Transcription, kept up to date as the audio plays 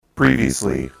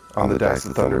Previously on the Dice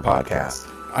of Thunder podcast.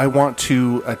 I want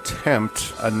to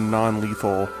attempt a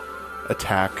non-lethal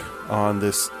attack on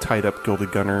this tied-up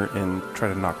Gilded Gunner and try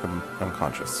to knock them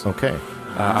unconscious. Okay.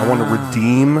 I want to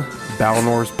redeem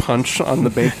Balnor's punch on the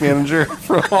bank manager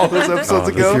from all those episodes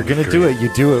ago. If you're going to do it,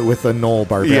 you do it with a Knoll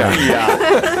Barbarian.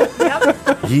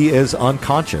 Yeah. He is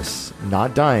unconscious,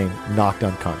 not dying, knocked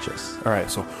unconscious. All right,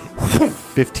 so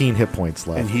 15 hit points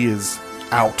left. and he is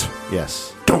out.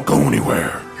 Yes. Don't go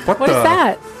anywhere. What is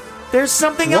that? There's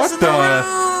something else in the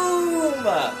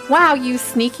room! Wow, you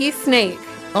sneaky snake.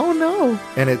 Oh, no.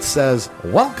 And it says,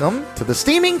 welcome to the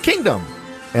Steaming Kingdom.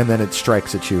 And then it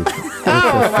strikes at you. Great.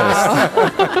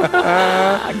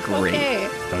 Okay.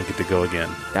 Don't get to go again.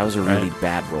 That was a really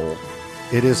bad roll.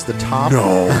 It is the top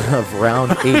of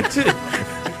round 8.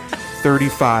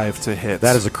 35 to hit.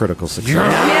 That is a critical success.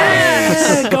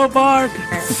 Yes! Go, Bark!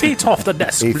 Feet off the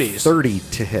desk, A please. 30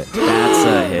 to hit. That's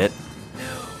a hit.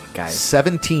 Guys,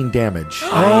 17 damage.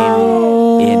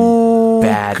 I'm in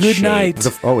bad good shape. night. It's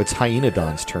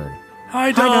Hyenodon's turn.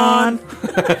 Hi, Don.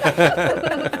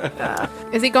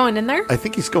 Is he going in there? I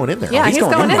think he's going in there. Yeah, he's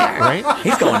going in there. Right?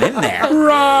 He's going in there.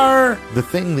 Roar! The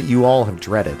thing that you all have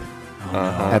dreaded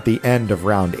at the end of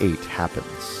round 8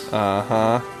 happens.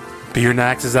 Beer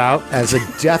is out. As a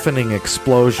deafening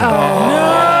explosion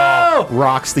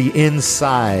rocks the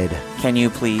inside. Can you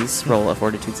please roll a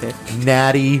fortitude save?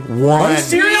 Natty 1.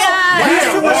 Cereal?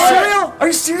 Are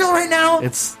you cereal right now?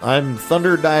 I'm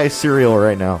Thunder Die cereal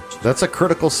right now. That's a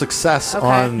critical success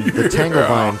on the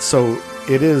Tanglevine. So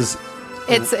it is.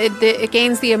 It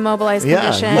gains the immobilized Yeah,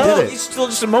 condition. you did it. You still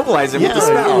just immobilize him Yeah, with the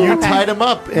spell. you tied him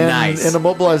up and, Nice. and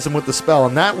immobilized him with the spell,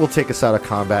 and that will take us out of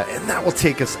combat, and that will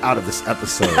take us out of this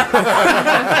episode.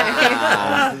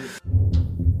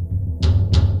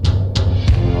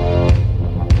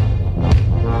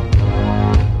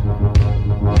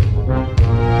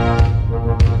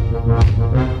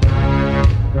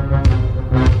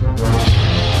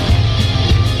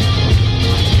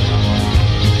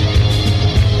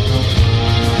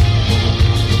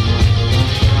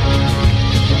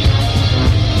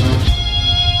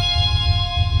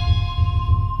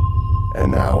 And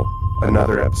now,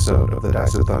 another episode of the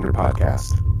Dice of Thunder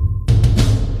podcast.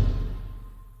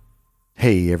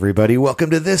 Hey, everybody. Welcome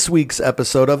to this week's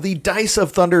episode of the Dice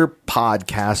of Thunder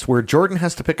podcast, where Jordan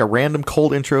has to pick a random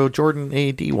cold intro. Jordan,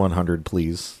 a D100,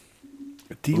 please.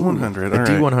 D100. A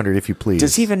D100, if you please.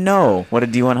 Does he even know what a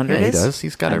D100 Yeah, is? he does.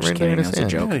 He's got I'm it just right there in kidding. his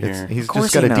That's a hand. joke. Here. He's Of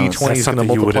course just got a he knows. D20. That's He's going to something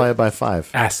you multiply would- it by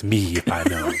 5. Ask me if I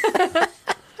know.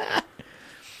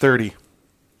 30.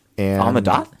 And On the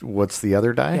dot? What's the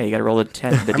other die? Yeah, you got to roll the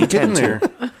I'm getting D10 there.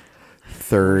 too.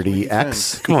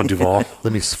 30x. Come on, Duval.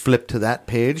 Let me flip to that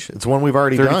page. It's one we've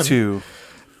already done. 32.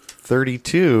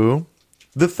 32.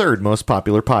 The third most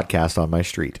popular podcast on my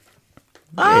street.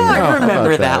 Oh, I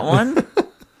remember about that one.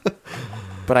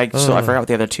 But I forgot what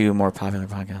the other two more popular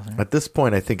podcasts are. At this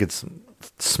point, I think it's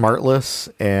Smartless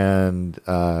and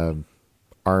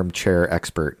Armchair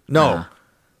Expert. No.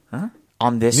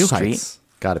 On this New street. Heights.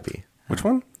 Gotta be. Which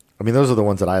one? I mean, those are the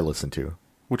ones that I listen to.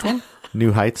 Which one?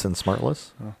 New Heights and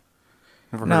Smartless.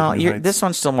 Never No, heard of New Heights. this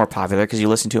one's still more popular because you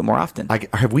listen to it more often.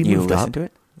 Have we you moved listen up? to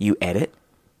it. You edit.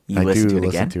 You I listen do to it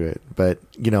listen again. to it. But,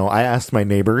 I asked my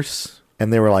neighbors,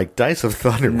 and they were like, Dice of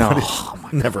Thunder. No. What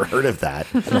is- Never heard of that.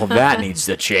 Well, that needs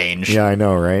to change. Yeah, I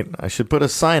know, right? I should put a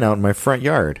sign out in my front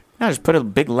yard. No, just put a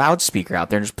big loudspeaker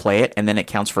out there and just play it, and then it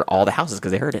counts for all the houses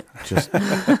because they heard it. Just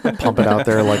pump it out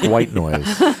there like white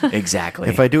noise. Exactly.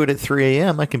 If I do it at 3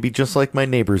 a.m., I can be just like my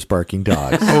neighbors barking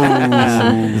dogs. Isn't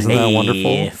that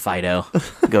wonderful? Fido.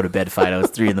 Go to bed, Fido. It's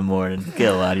 3 in the morning.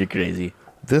 Get out. You're crazy.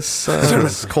 This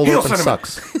cold open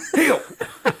sucks.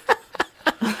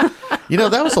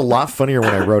 That was a lot funnier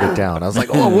when I wrote it down. I was like,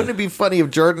 wouldn't it be funny if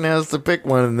Jordan has to pick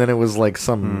one? And then it was like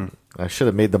I should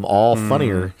have made them all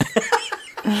funnier.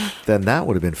 Then that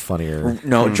would have been funnier.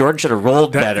 No, Jordan should have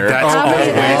rolled better.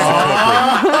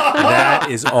 That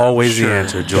is always the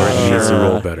answer. Jordan needs to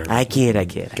roll better. I kid.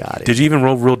 Got it. Did you even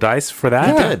roll real dice for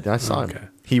that? He did. I saw him.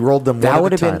 He rolled them That one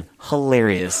would at have a been time.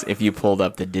 hilarious if you pulled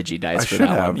up the digi dice for should that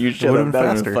have. one. You It should would have. have been That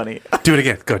would faster. have been funny. Do it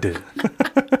again. Go, did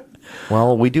it.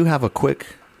 Well, we do have a quick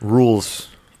rules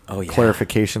Oh, yeah.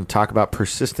 clarification to talk about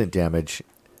persistent damage.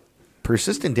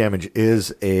 Persistent damage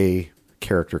is a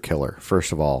character killer,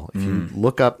 first of all. If you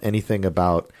look up anything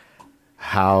about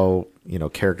how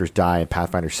characters die in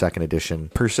Pathfinder 2nd Edition,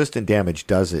 persistent damage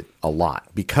does it a lot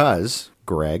because,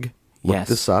 Greg, look Yes,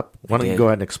 this up. Why don't you did. go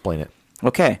ahead and explain it?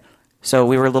 Okay, so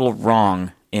we were a little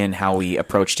wrong in how we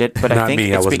approached it, but I Not think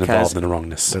me. I it's wasn't because involved in the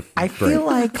wrongness. I feel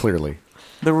like Clearly.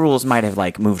 the rules might have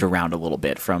moved around a little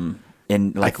bit from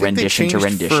in I think they rendition to changed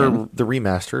rendition. for the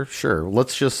remaster. Sure,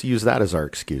 let's just use that as our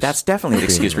excuse. That's definitely an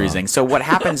excuse for using. So what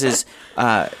happens is,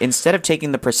 instead of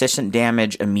taking the persistent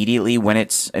damage immediately when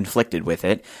it's inflicted with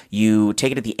it, you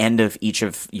take it at the end of each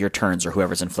of your turns or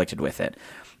whoever's inflicted with it,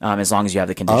 as long as you have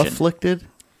the condition. Afflicted?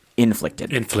 Inflicted.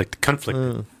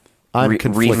 Conflicted. I'm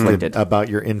conflicted reflicted. about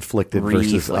your inflicted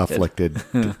versus Reflicted.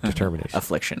 afflicted determination.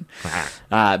 Affliction.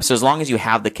 So as long as you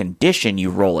have the condition, you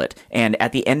roll it. And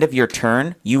at the end of your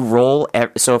turn, you roll.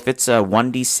 So if it's a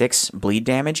 1d6 bleed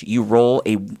damage, you roll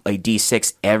a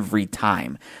d6 every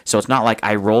time. So it's not like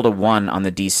I rolled a 1 on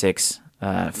the d6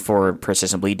 for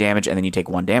persistent bleed damage, and then you take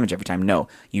 1 damage every time. No,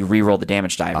 you re-roll the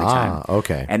damage die every time.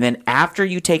 Okay. And then after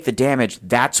you take the damage,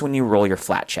 that's when you roll your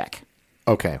flat check.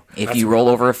 Okay. If you roll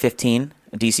over a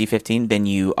DC 15, then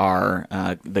you are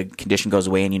the condition goes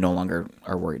away and you no longer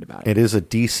are worried about it. It is a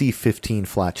DC 15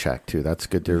 flat check, too. That's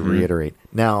good to reiterate.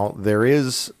 Now, there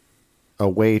is a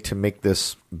way to make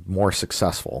this more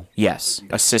successful. Yes.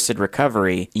 Assisted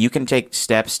recovery. You can take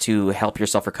steps to help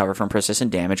yourself recover from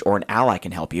persistent damage, or an ally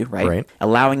can help you, right? Right.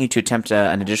 Allowing you to attempt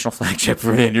an additional flat check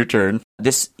for the end of your turn.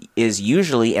 This is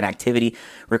usually an activity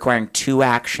requiring 2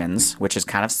 actions, which is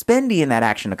kind of spendy in that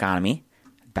action economy.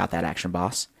 About that action,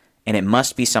 boss. And it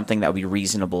must be something that would be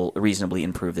reasonably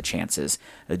improve the chances.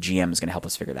 The GM is going to help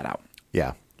us figure that out.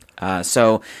 Yeah.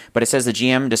 But it says the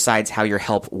GM decides how your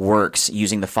help works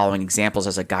using the following examples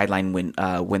as a guideline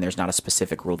when there's not a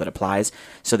specific rule that applies.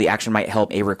 So the action might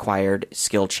help a required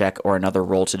skill check or another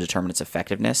roll to determine its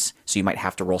effectiveness. So you might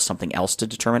have to roll something else to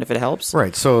determine if it helps.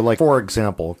 Right. So, like, for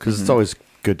example, because it's always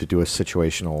good to do a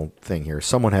situational thing here.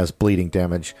 Someone has bleeding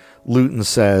damage. Luton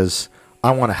says,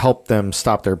 I want to help them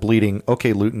stop their bleeding.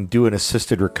 Okay, Luton, do an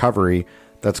assisted recovery.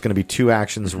 That's going to be 2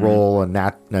 actions. Roll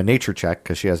a nature check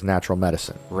because she has natural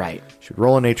medicine. Right. She would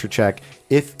roll a nature check.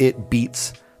 If it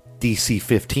beats DC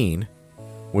 15,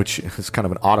 which is kind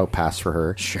of an auto pass for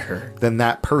her, Sure. then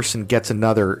that person gets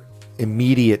another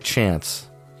immediate chance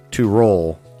to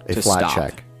roll a To flat stop.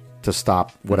 check to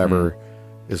stop whatever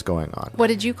is going on. What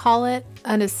did you call it?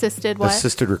 An assisted what?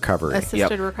 Assisted recovery. Assisted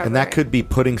Yep. recovery. And that could be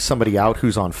putting somebody out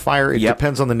who's on fire. It Yep.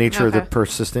 depends on the nature of the Okay.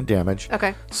 persistent damage.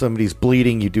 Okay. Somebody's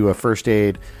bleeding, you do a first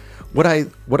aid. What I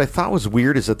thought was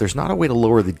weird is that there's not a way to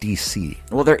lower the DC.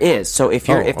 Well, there is. So if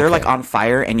they're okay. like on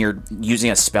fire and you're using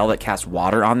a spell that casts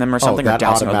water on them or something, or that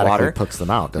dousing with automatically water, puts them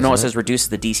out, doesn't No, it it? says reduce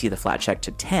the DC of the flat check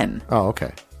to 10. Oh,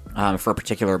 okay. For a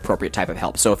particular appropriate type of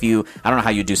help. So if you, I don't know how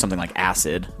you do something like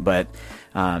acid, but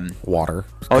Water.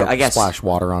 I guess- Splash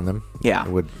water on them. Yeah.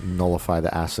 It would nullify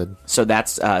the acid. so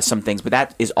that's some things. But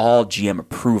that is all GM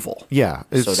approval. Yeah,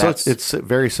 So that's- it's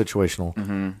very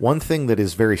situational. One thing that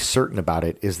is very certain about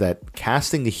it is that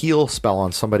casting the heal spell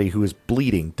on somebody who is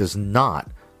bleeding does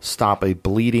not stop a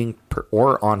bleeding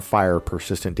or on fire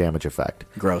persistent damage effect.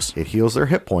 Gross. It heals their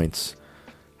hit points.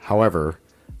 However,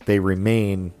 they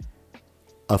remain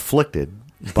afflicted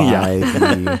by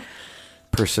the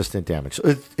persistent damage.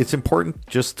 So it's important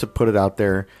just to put it out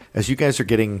there. As you guys are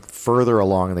getting further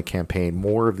along in the campaign,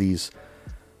 more of these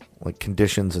like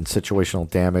conditions and situational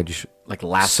damage Like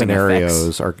lasting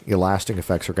scenarios lasting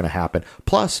effects are going to happen.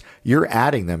 Plus, you're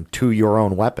adding them to your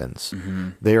own weapons.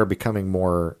 They are becoming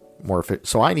more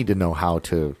so I need to know how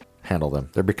to handle them.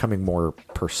 They're becoming more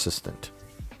persistent.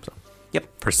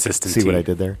 Yep. Persistent. See what I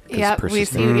did there? 'Cause Yep, we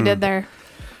persistent. see what you did there.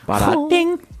 Bada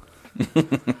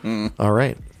ding. All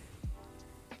right.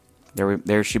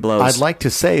 There she blows. I'd like to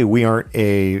say we aren't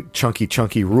a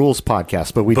chunky rules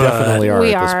podcast, but we definitely are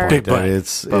We at this are. point. Big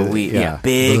butt.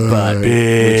 Big butt.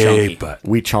 Big chunky. butt.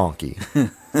 We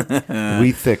chonky.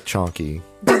 We thick chonky.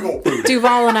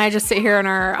 Duval and I just sit here and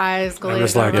our eyes glaze I'm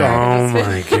just like, over. oh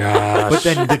my gosh. But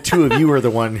then the two of you are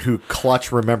the one who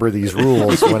clutch remember these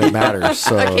rules when it matters.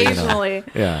 So Occasionally.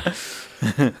 yeah,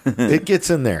 it gets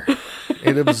in there.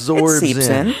 It absorbs seeps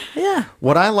in. Yeah.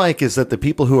 What I like is that the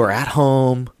people who are at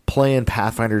home playing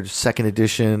Pathfinder 2nd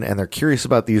Edition and they're curious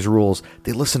about these rules,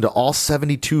 they listen to all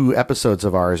 72 episodes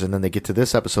of ours, and then they get to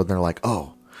this episode and they're like,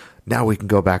 oh, now we can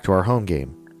go back to our home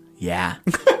game. Yeah.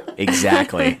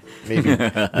 Exactly. Maybe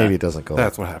it doesn't go.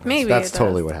 That's what happens. Maybe That's it does.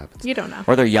 totally what happens. You don't know.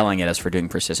 Or they're yelling at us for doing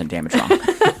persistent damage wrong.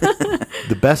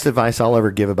 The best advice I'll ever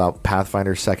give about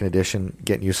Pathfinder 2nd Edition,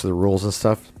 getting used to the rules and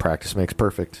stuff, practice makes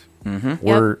perfect. Mm-hmm.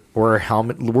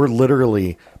 We're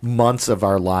literally months of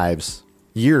our lives,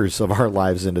 years of our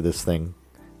lives into this thing,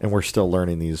 and we're still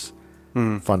learning these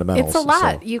fundamentals. It's a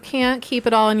lot. So You can't keep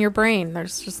it all in your brain.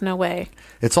 There's just no way.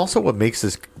 it's also what makes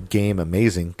this game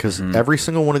amazing, because every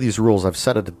single one of these rules, I've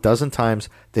said it a dozen times,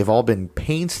 they've all been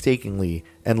painstakingly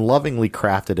and lovingly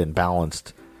crafted and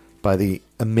balanced by the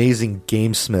amazing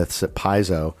gamesmiths at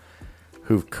Paizo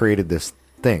who've created this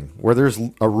thing where there's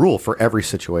a rule for every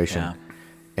situation. Yeah.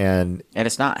 And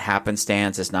it's not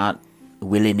happenstance. It's not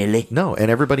willy-nilly. no, and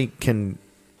everybody can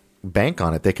bank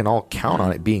on it. They can all count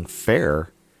on it being fair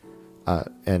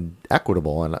and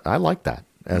equitable, and I like that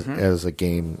as a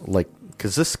game. Like,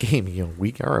 because this game,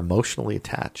 we are emotionally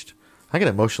attached. I get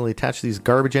emotionally attached to these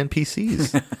garbage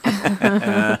NPCs.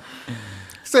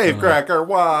 Safecracker,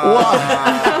 why?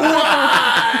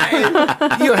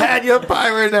 You had your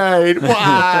Pyronite.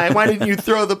 Why? Why didn't you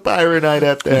throw the Pyronite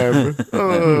at them?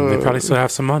 They probably still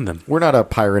have some on them. We're not a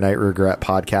Pyronite regret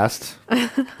podcast.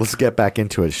 Let's get back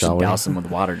into it, shall we? Douse them with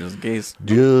water just in case.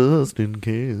 Just in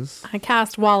case. I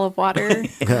cast Wall of Water.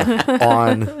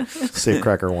 On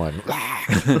Safecracker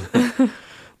 1.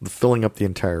 Filling up the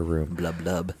entire room. Blub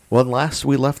blub. When last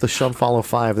we left the Shumfollow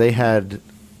 5, they had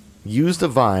used a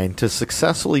vine to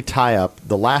successfully tie up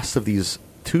the last of these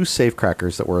 2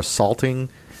 safecrackers that were assaulting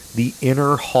the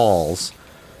inner halls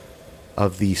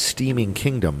of the steaming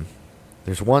kingdom.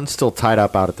 There's one still tied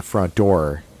up out at the front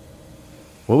door.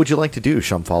 What would you like to do,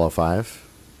 Shumfollow 5?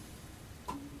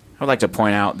 I would like to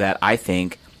point out that I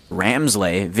think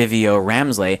Vivio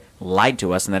Ramsley, lied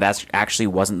to us, and that actually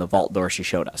wasn't the vault door she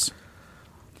showed us.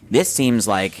 This seems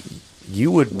like You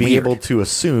would be weird. able to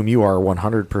assume you are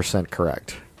 100%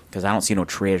 correct. because I don't see no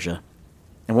treasure.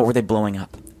 And what were they blowing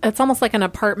up? It's almost like an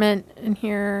apartment in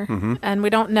here, and we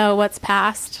don't know what's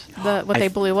past what they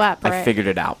blew up, right? I figured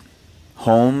it out.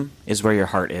 Home is where your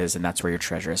heart is, and that's where your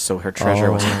treasure is. So her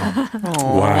treasure was home.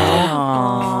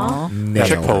 Wow. No.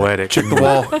 Check poetic. Check the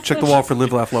wall. Check the wall for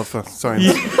live, laugh, love. Sorry.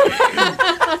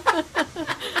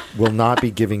 Will not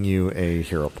be giving you a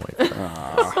hero point.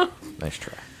 Nice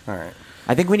try. All right.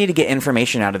 I think we need to get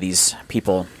information out of these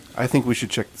people. I think we should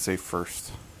check the safe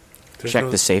first,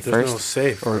 Check the safe there's first? No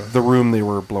safe. or the room they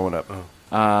were blowing up.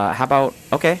 How about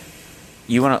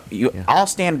I'll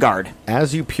stand guard.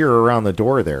 As you peer around the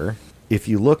door there, if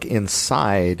you look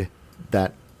inside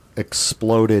that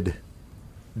exploded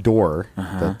door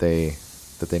that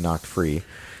they knocked free,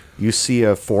 you see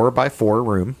a 4x4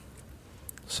 room,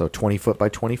 so 20 foot by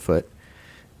 20 foot,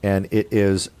 and it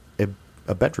is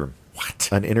a bedroom. What?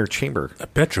 An inner chamber. A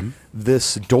bedroom?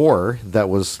 This door that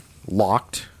was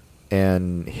locked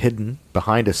and hidden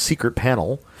behind a secret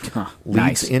panel leads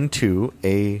Nice. into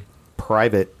a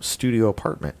private studio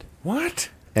apartment. What?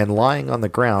 And lying on the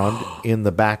ground in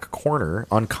the back corner,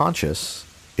 unconscious,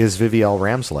 is Vivielle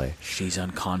Ramsley, She's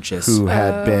unconscious. who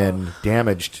had been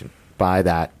damaged by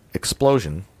that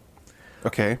explosion.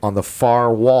 Okay. On the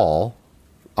far wall,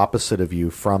 opposite of you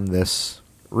from this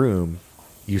room,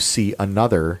 you see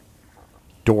another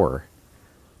door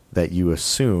that you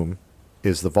assume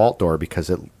is the vault door because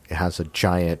it has a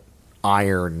giant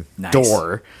iron Nice.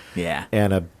 door Yeah.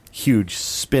 and a huge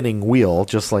spinning wheel,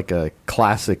 just like a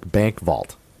classic bank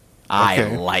vault. I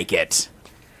Okay. like it.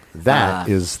 That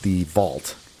is the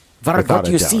vault. Varg, Without what do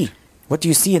a you doubt. see? What do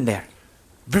you see in there?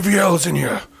 Vivielle's in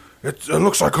here. It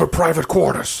looks like her private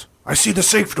quarters. I see the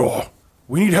safe door.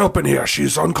 We need help in here.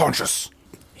 She's unconscious.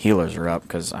 Healers are up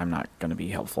because I'm not going to be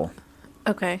helpful.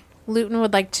 Okay. Luton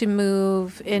would like to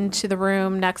move into the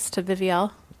room next to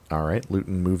Vivielle. All right,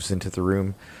 Luton moves into the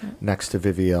room next to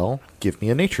Vivielle. Give me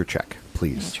a nature check,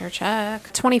 please. Nature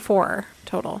check. 24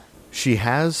 total. She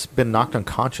has been knocked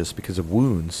unconscious because of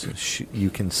wounds. You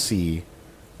can see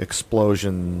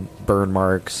explosion, burn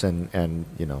marks, and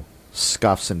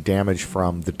scuffs and damage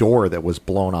from the door that was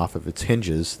blown off of its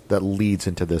hinges that leads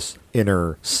into this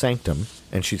inner sanctum.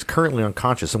 And she's currently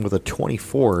unconscious. And with a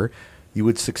 24, you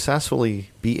would successfully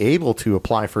be able to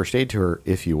apply first aid to her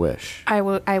if you wish. I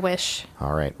wish.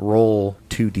 All right, roll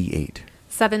 2d8.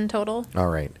 7 total. All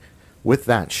right. With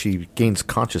that, she gains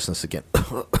consciousness again.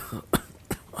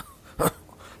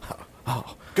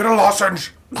 Get a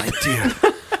lozenge. My dear,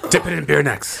 Dip it in beer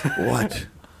next.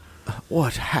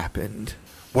 what happened?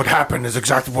 What happened is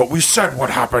exactly what we said would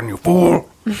happen, you fool.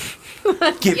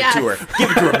 Give it to her.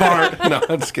 Give it to her, Bard. No,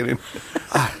 I'm just kidding.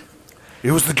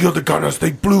 It was the Gilded Gunners.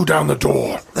 They blew down the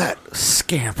door. That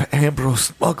scamp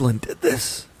Ambrose Mugland did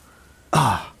this.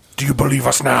 Do you believe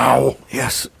us now?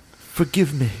 Yes,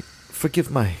 forgive me. Forgive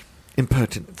my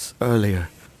impertinence earlier.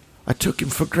 I took him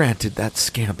for granted, that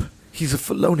scamp. He's a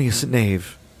felonious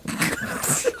knave.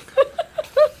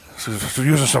 So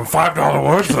using some $5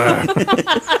 words there.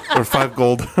 Or 5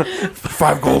 gold.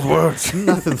 5 gold words.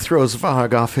 Nothing throws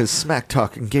Varg off his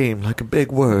smack-talking game like a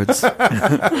big words.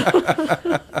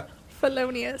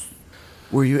 Felonious.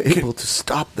 Were you able to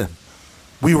stop them?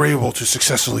 We were able to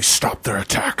successfully stop their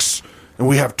attacks. And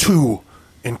we have 2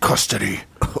 in custody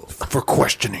for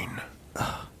questioning.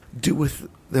 Do with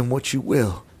them what you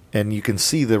will. And you can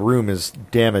see the room is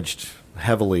damaged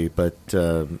heavily, but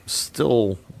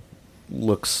still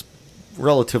looks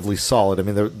relatively solid. I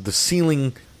mean, the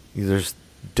ceiling There's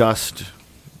dust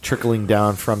trickling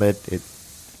down from it.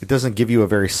 It doesn't give you a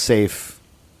very safe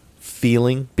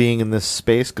feeling being in this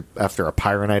space after a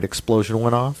pyronite explosion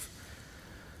went off.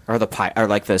 Are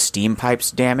the steam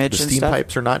pipes damaged? The and steam stuff?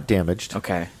 pipes are not damaged.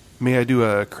 Okay. May I do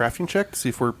a crafting check to see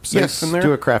if we're safe Yes, in there?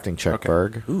 do a crafting check, Okay.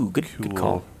 Varg. Ooh, good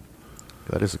call.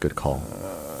 That is a good call.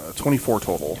 24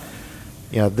 total.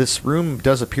 Yeah, this room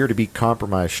does appear to be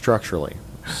compromised structurally,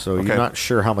 so Okay. you're not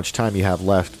sure how much time you have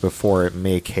left before it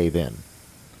may cave in.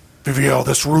 Viviel,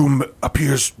 this room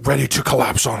appears ready to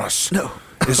collapse on us. No.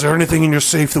 Is there anything in your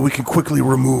safe that we can quickly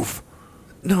remove?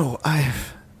 No,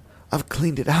 I've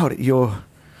cleaned it out at your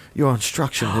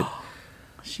instruction.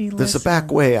 There's a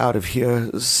back way out of here,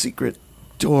 a secret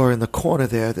door in the corner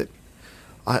there that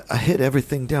I hid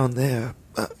everything down there.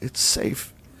 It's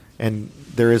safe. And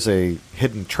there is a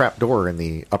hidden trap door in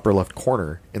the upper left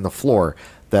corner in the floor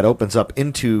that opens up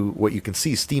into what you can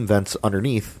see steam vents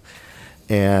underneath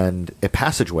and a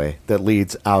passageway that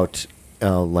leads out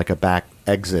like a back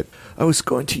exit. I was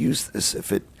going to use this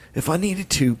if I needed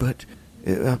to, but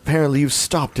apparently you've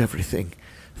stopped everything.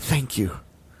 Thank you.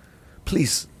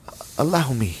 Please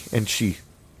allow me. And she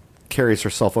carries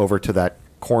herself over to that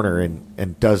corner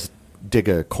and does dig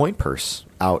a coin purse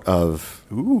out of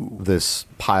this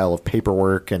pile of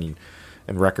paperwork and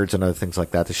records and other things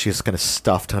like that she's kind of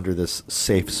stuffed under this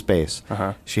safe space.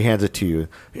 She hands it to you.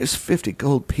 Here's 50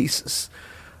 gold pieces.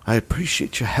 I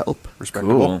appreciate your help.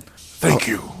 Respectable. Cool. Thank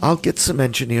you. I'll get some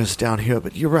engineers down here,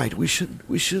 but you're right. We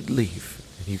should leave.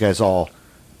 And you guys all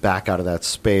back out of that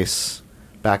space,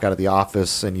 back out of the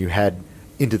office, and you head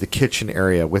into the kitchen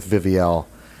area with Viviel,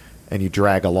 and you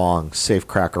drag along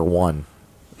Safecracker 1.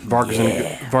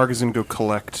 Varg is going to go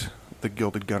collect the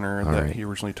Gilded Gunner that right. he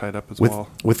originally tied up as well.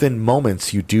 Within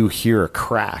moments, you do hear a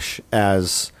crash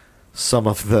as some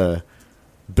of the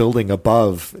building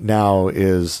above now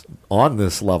is on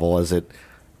this level as it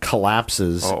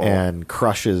collapses and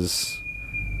crushes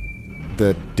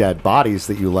the dead bodies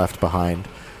that you left behind.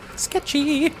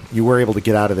 Sketchy. You were able to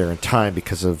get out of there in time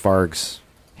because of Varg's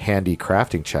handy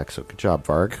crafting check, so good job,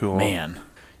 Varg. Cool. Man.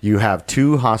 You have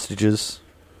 2 hostages,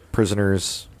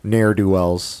 prisoners,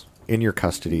 ne'er-do-wells in your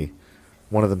custody.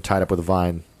 One of them tied up with a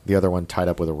vine, the other one tied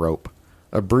up with a rope.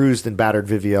 A bruised and battered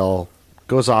Viviel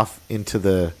goes off into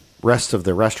the rest of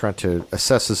the restaurant to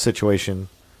assess the situation.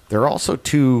 There are also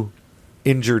 2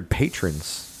 injured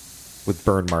patrons with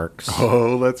burn marks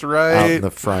Oh, that's out right. in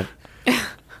the front.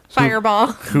 Fireball.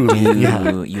 Who,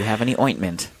 You have any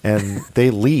ointment? and they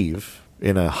leave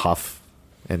in a huff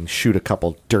and shoot a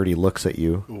couple dirty looks at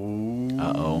you.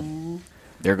 Uh-oh.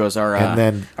 There goes our And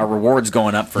then our rewards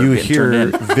going up for You getting hear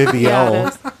turned in.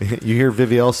 Viviel. You hear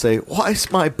Viviel say, "Why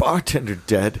is my bartender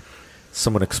dead?"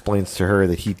 Someone explains to her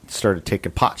that he started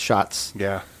taking pot shots.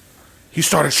 Yeah. He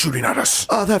started shooting at us.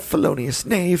 Oh, that felonious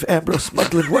knave, Ambrose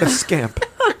Mugland, what a scamp.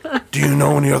 Do you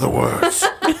know any other words?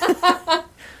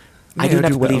 I do not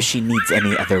Ne'er-do-well. believe she needs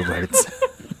any other words.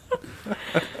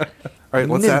 All right,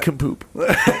 let's Nincompoop.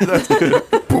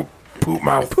 Poop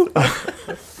mouth.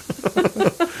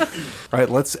 All right,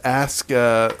 let's ask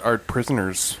our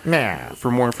prisoners Nah.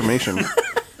 for more information.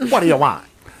 What do you want?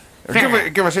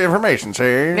 give us the information, see?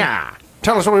 Yeah.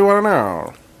 Tell us what we want to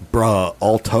know. Bruh,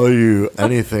 I'll tell you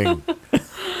anything that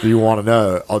you want to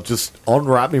know. I'll just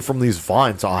unwrap me from these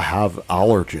vines. I have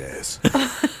allergies.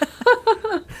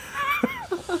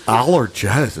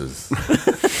 Allergies.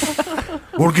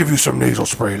 We'll give you some nasal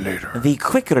spray later. The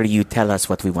quicker you tell us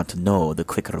what we want to know, the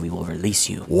quicker we will release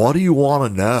you. What do you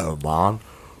want to know, man?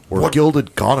 We're What-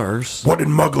 Gilded Gunners. What did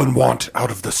Mugland want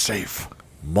out of the safe?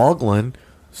 Mugland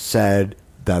said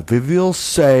that Viviel's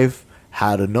safe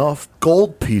had enough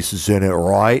gold pieces in it,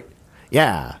 right?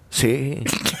 Yeah, see?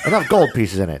 Enough gold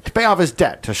pieces in it to pay off his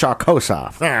debt to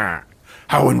Sharkosa.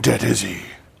 How in debt is he?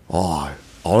 Oh,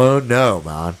 I don't know,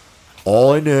 man.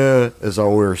 All I know is that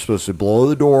we were supposed to blow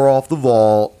the door off the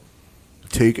vault,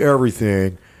 take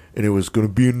everything, and it was going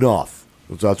to be enough.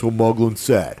 'Cause that's what Mugland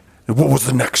said. And what was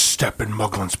the next step in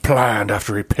Mugland's plan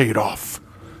after he paid off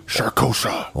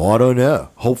Sharkosa? Oh, I don't know.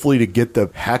 Hopefully to get the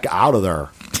heck out of there.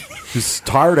 Just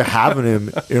tired of having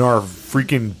him in our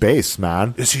freaking base,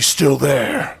 man. Is he still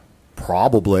there?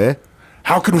 Probably.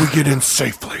 How can we get in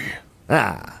safely?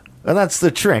 Ah, and that's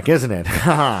the trick, isn't it?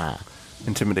 Ha.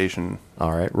 Intimidation.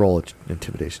 All right, roll an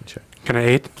intimidation check. Can I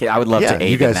aid? Okay, I would love Yeah, to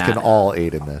aid you guys in can that. all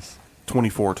aid in this.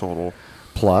 24 total.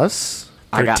 Plus,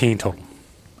 I got- 13 total.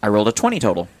 I rolled a 20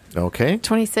 total. okay.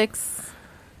 26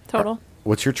 total.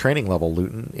 What's your training level,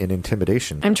 Luton, in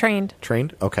intimidation? I'm trained.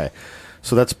 Trained? Okay.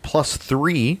 So that's plus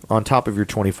 3 on top of your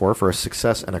 24 for a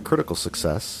success and a critical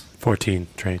success. 14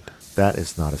 trained. That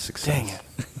is not a success. Dang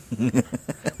it.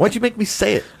 Why'd you make me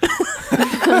say it?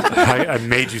 I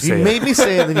made you say You it. made me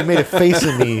say it, and then you made a face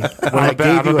at me when I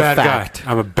gave you a bad fact.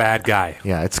 guy. I'm a bad guy.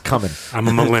 Yeah, it's coming. I'm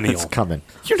a millennial. It's coming.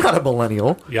 You're not a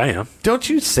millennial. Yeah, I am. Don't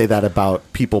you say that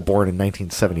about people born in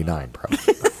 1979, bro.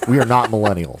 We are not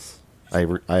millennials. I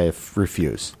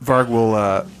refuse. Varg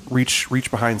will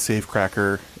reach behind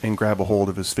Safecracker and grab a hold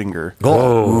of his finger.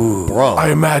 Oh, bro. I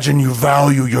imagine you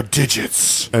value your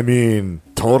digits. I mean,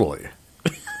 totally.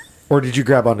 Or did you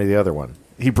grab onto the other one?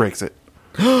 He breaks it.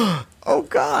 Oh,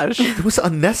 gosh. It was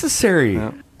unnecessary.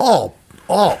 Yeah. Oh,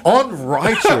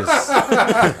 unrighteous.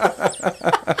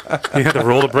 You had to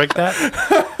roll to break that?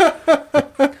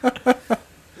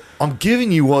 I'm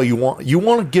giving you what you want. You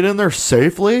want to get in there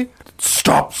safely?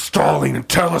 Stop stalling and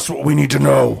tell us what we need to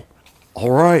know. All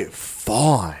right,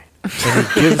 fine. And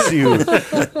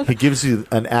he gives you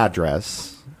an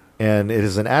address, and it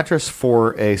is an address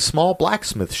for a small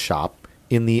blacksmith shop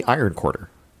in the Iron Quarter.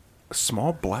 A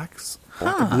small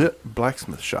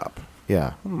blacksmith shop.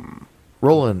 Yeah.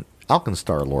 Roll an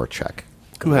Alkenstar lore check.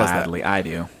 Who has that? Gladly, I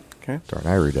do. Okay.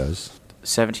 Darnayru does.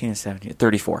 17 and 17.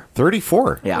 34.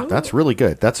 34. Yeah. That's really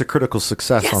good. That's a critical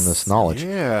success on this knowledge.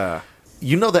 Yeah.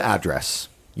 You know the address.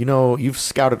 You know, you've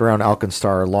scouted around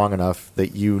Alkenstar long enough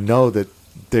that you know that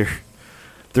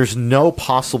there's no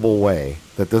possible way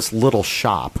that this little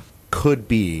shop could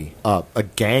be a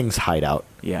gang's hideout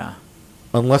Yeah.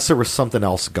 unless there was something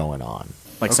else going on.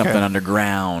 Like something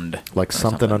underground. Like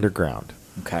something underground.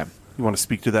 Okay. You want to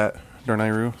speak to that,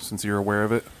 Darnayru, since you're aware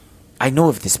of it? I know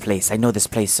of this place. I know this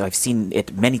place. So I've seen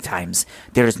it many times.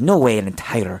 There is no way an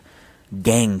entire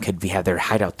gang could have their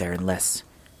hideout there unless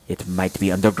it might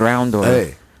be underground or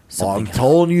Hey, something. I'm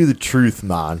telling you the truth,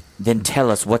 man. Then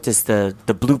tell us, what is the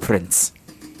blueprints?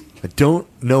 I don't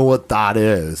know what that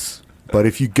is, but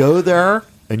if you go there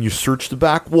and you search the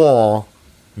back wall,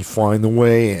 you find the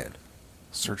way in.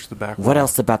 Search the back What wall.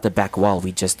 else about the back wall?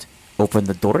 We just open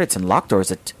the door. It's unlocked, or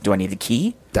is it? Do I need the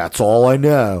key? That's all I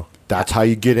know. That's how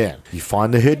you get in. You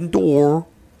find the hidden door,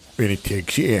 and it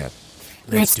takes you in.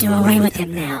 Let's do away with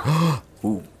him now.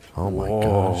 Ooh. Oh my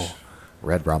gosh.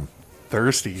 Red rum.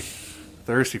 Thirsty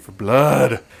for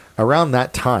blood. Around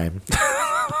that time,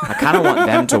 I kind of want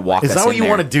them to walk us is that what in you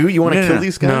want to do? You want to kill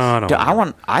these guys? No, I don't.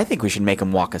 Do I think we should make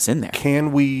them walk us in there.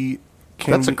 Can we?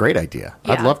 That's a great idea.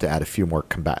 I'd Yeah. love to add a few more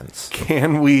combatants.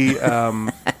 Can we?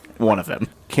 One of them.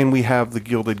 Can we have the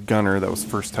Gilded Gunner that was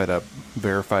first tied up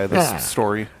verify this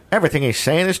story? Everything he's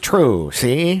saying is true.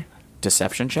 See?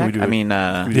 Deception Can we check? do I mean,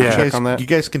 Can we do a Yeah. check on that? You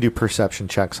guys can do perception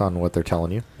checks on what they're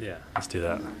telling you. Yeah, let's do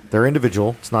that. They're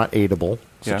individual. It's not aidable.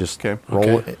 So Yeah, just okay.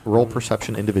 roll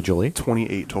perception individually.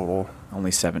 28 total.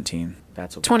 only 17.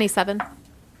 That's okay. 27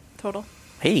 total.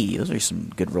 Hey, those are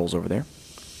some good rolls over there.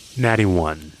 Natty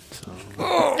 1. So.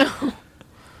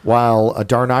 While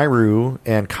Darnayru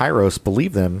and Kairos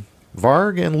believe them,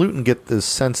 Varg and Luton get the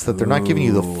sense that they're not giving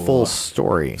you the full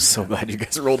story. So glad you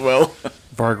guys rolled well.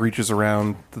 Varg reaches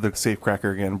around the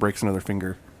Safecracker again, breaks another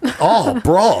finger. Oh,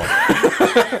 bro.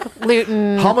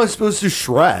 Luton. How am I supposed to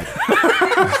shred?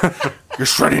 Your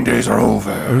shredding days are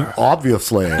over.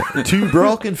 Obviously. 2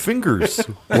 broken fingers.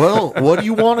 Well, what do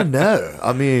you want to know?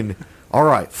 I mean, all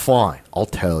right, fine. I'll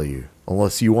tell you.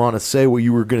 Unless you want to say what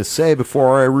you were going to say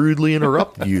before I rudely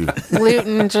interrupt you.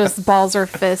 Luton just balls her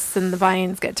fists and the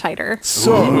vines get tighter.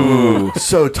 So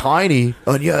tiny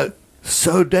and yet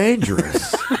so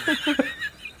dangerous.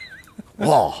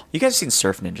 Oh, You guys seen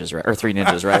Surf Ninjas, right? Or Three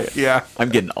Ninjas, right? Yeah. I'm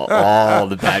getting all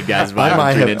the bad guys by I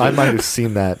might Three have Ninjas.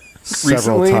 seen that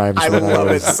several Recently? times I when love I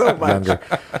it was so much. younger.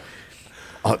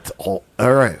 All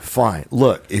right, fine.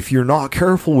 Look, if you're not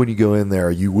careful when you go in there,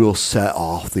 you will set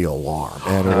off the alarm,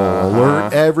 and it will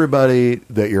alert everybody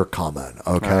that you're coming.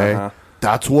 Okay,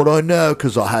 that's what I know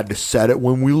because I had to set it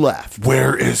when we left.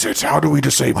 Where is it? How do we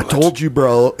disable I it? told you,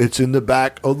 bro. It's in the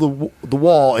back of the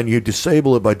wall, and you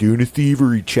disable it by doing a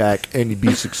thievery check, and you'd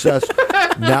be successful.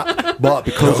 Now, but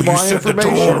because of No, you my said the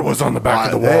information, door was on the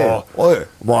back of the Hey, wall. hey,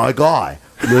 my guy,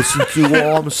 listen to what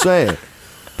I'm saying.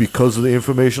 Because of the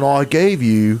information I gave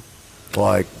you,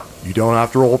 like, you don't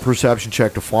have to roll a perception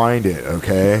check to find it,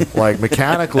 okay? Like,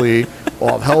 mechanically,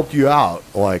 well, I've helped you out,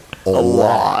 like, a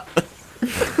lot.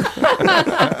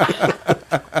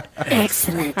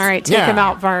 Excellent. All right, take Yeah. him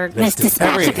out, Varg. Let's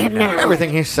dispatch him now.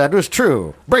 Everything he said was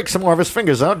true. Break some more of his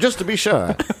fingers out just to be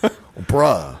sure.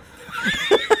 Bruh.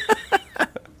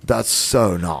 That's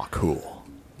so not cool.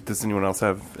 Does anyone else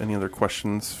have any other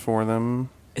questions for them?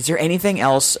 Is there anything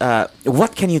else?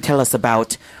 What can you tell us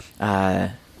about?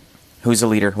 Who's the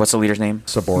leader? What's the leader's name?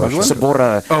 Sabora.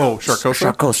 Sabora. Oh,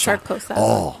 Sharkosa? Sharkosa. Sharkosa.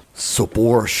 Oh,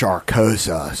 Sabora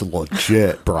Sharkosa is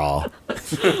legit, bro.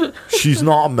 She's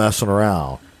not messing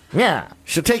around. Yeah,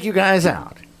 she'll take you guys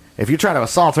out. If you try to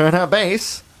assault her in her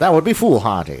base, that would be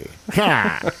foolhardy.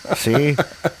 See?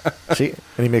 And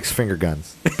he makes finger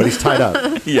guns. But he's tied up,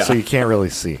 so you can't really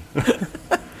see.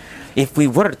 If we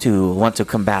were to want to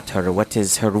combat her, what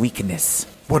is her weakness?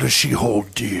 What does she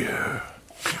hold dear?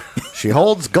 She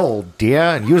holds gold, dear,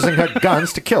 and using her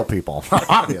guns to kill people,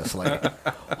 obviously.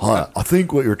 I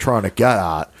think what you're trying to get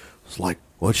at is like,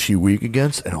 what's she weak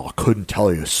against? And I couldn't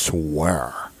tell you,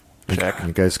 swear. Check.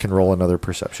 You guys can roll another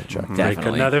perception check. Make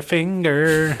Definitely. another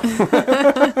finger.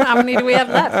 How many do we have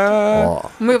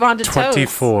left? Move on to toes.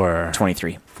 24.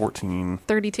 23. 14.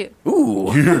 32.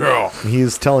 Yeah.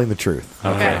 He's telling the truth.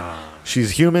 Okay.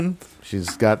 She's human.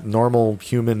 She's got normal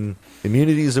human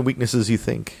immunities and weaknesses, you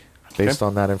think, based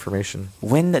on that information.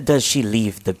 When does she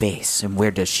leave the base, and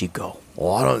where does she go?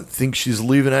 Well, I don't think she's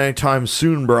leaving anytime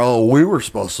soon, bro. We were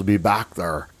supposed to be back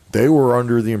there. They were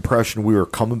under the impression we were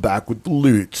coming back with the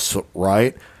loot,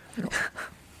 right?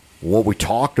 What we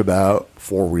talked about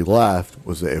before we left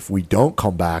was that if we don't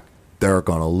come back, they're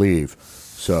going to leave.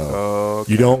 So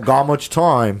you don't got much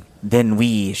time. Then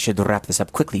we should wrap this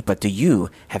up quickly, but do you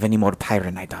have any more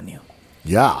pyronite on you?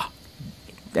 Yeah.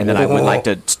 And then I would like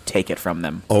to take it from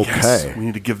them. Okay. Yes, we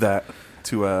need to give that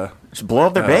to Just blow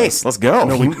up their base. Let's go.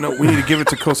 No, we need to give it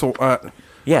to Koso.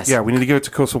 Yes. Yeah, we need to give it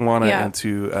to Kosawana Yeah. and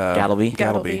to Gattleby.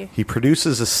 Gattleby. He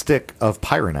produces a stick of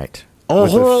pyronite A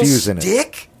with a whole fuse in it.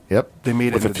 stick? Yep. They made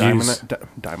it With into a fuse.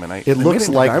 Dynamite. It They looks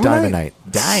made like Dynamite?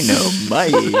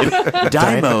 Dynamite. Dynamite.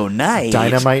 Dynamite.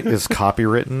 Dynamite is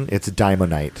copywritten. It's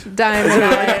Dymonite.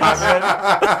 Dynamite.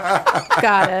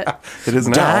 Got it. It is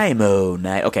now.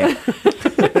 Dynamite. Okay.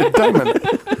 Diamond.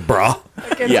 Bruh.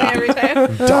 Gets Yeah. me every time.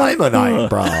 Dymonite,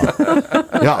 bro.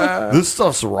 Yeah, this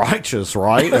stuff's righteous,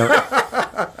 right?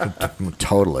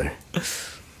 Totally.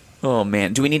 Oh,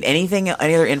 man. Do we need any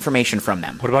other information from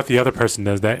them? What about the other person?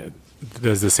 Does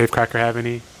the safecracker have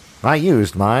any? I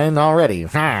used mine already.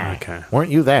 Okay.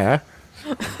 Weren't you there?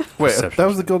 Wait, Perception. that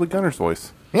was the Gilded Gunners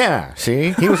voice. Yeah,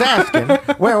 see? He was asking,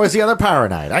 where was the other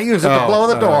pyronite? I used it to blow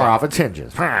the door off its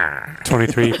hinges.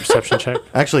 23 perception check.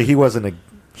 Actually, he wasn't a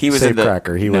He was in the-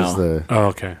 safecracker. He was no. the... Oh,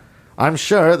 okay. I'm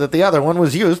sure that the other one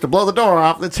was used to blow the door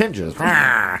off its hinges.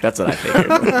 That's what I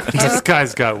figured. This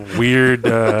guy's got weird.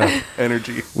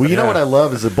 Energy. Well, you know what I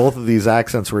love is that both of these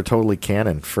accents were totally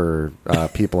canon for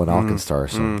people in Alkenstar,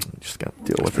 so you just got to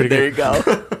deal with it. There you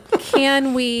go.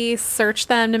 Can we search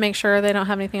them to make sure they don't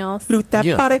have anything else? Loot that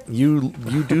Yeah, body. you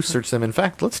do search them. In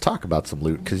fact, let's talk about some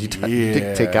loot because you Yeah.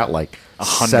 did take out like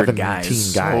 100 17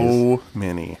 guys. guys. So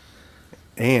many.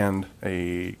 And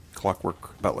a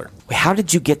clockwork butler. How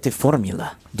did you get the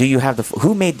formula? Do you have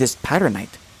who made this pyronite?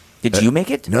 Did you make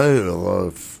it?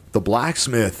 No, the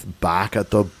blacksmith back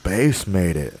at the base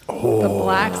made it. The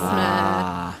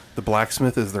blacksmith. The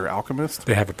blacksmith is their alchemist.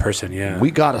 They have a person, yeah.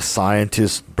 We got a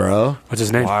scientist, bro. What's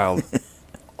his name? Wild.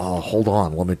 Oh, hold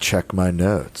on. Let me check my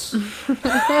notes.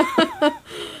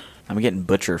 I'm getting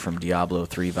Butcher from Diablo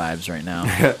 3 vibes right now.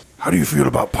 How do you feel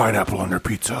about pineapple on your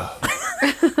pizza?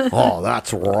 Oh,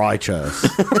 that's righteous.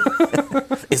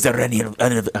 Is there any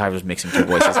other... I was mixing two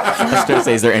voices. I was going to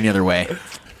say, is there any other way?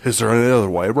 Is there any other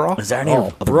way, bro? Is there any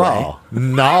Oh, other bro.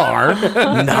 Nar.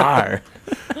 way? Nar.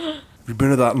 You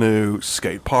been to that new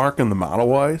skate park in the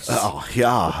Monoways? Oh,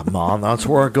 yeah, Mom. That's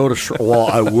where I go to shred. Well,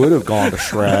 I would have gone to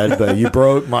shred, but you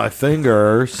broke my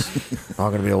fingers. Not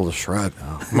going to be able to shred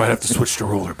now. Might have to switch to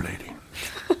rollerblading.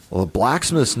 Well, the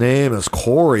blacksmith's name is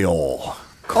Coriol.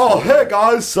 Oh, hey,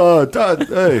 guys.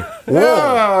 Hey.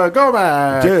 Whoa. Go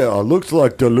back. Yeah, looks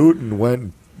like diluting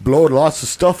went blowed lots of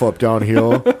stuff up down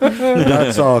here.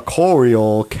 That's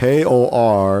Coriol,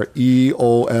 Koreole.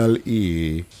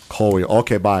 Coriol.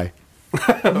 Okay, bye.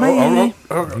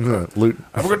 Loot.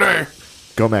 Have a good day.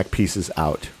 Gomac pieces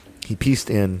out. He pieced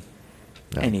in.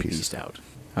 No, And he pieced out.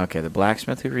 Okay, the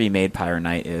blacksmith who remade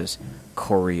pyronite is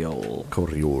Coriole.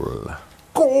 Coriol.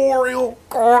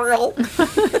 Coriol.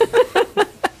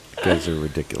 You guys are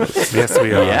ridiculous. Yes,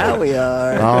 we are. Yeah, we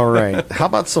are. All right. How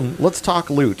about let's talk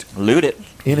loot. Loot it.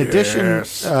 In addition,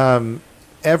 Yes.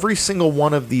 every single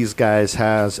one of these guys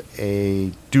has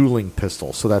a dueling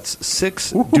pistol. So that's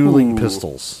 6 dueling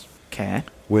pistols Okay.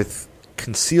 with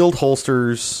concealed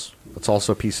holsters. That's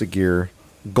also a piece of gear.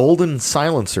 Golden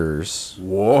silencers,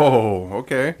 Whoa.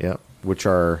 Okay. yeah, which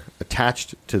are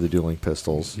attached to the dueling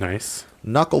pistols. Nice.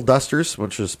 Knuckle dusters,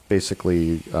 which is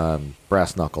basically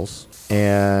brass knuckles.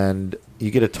 And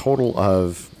you get a total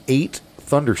of 8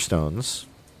 thunderstones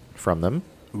from them.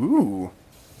 Ooh.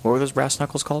 What were those brass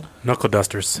knuckles called? Knuckle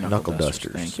dusters. Knuckle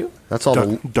dusters. Thank you. That's all.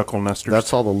 Duckle nesters.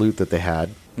 That's all the loot that they had.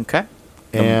 Okay.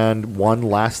 And one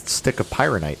last stick of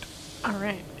pyronite. All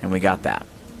right. And we got that.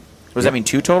 Does that mean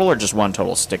 2 total or just 1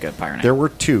 total stick of pyronite? There were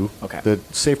 2. Okay. The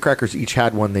safecrackers each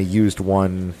had one. They used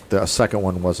one. The second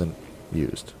one wasn't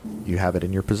used. You have it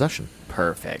in your possession.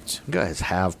 Perfect. You guys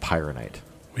have pyronite.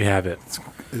 We have it.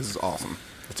 This is awesome.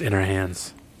 It's in our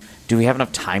hands. Do we have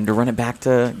enough time to run it back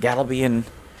to Gattleby and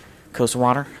Coast of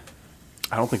Water?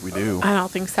 I don't think we do. I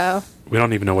don't think so. We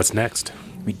don't even know what's next.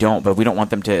 We don't, but we don't want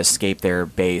them to escape their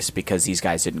base because these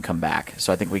guys didn't come back.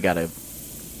 So I think we got to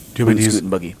Do we use? scoot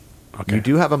and boogie. Okay. You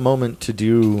do have a moment to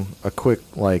do a quick,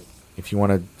 like, if you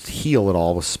want to heal it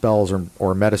all with spells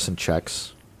or medicine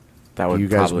checks. That would you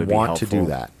guys probably be want to helpful. do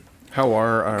that. How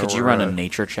are our, Could you run a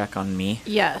nature check on me?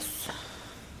 Yes.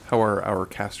 How are our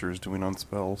casters doing on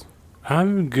spells?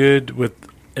 I'm good with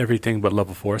everything but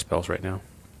level 4 spells right now.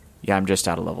 Yeah, I'm just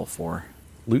out of level 4.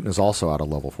 Luton is also out of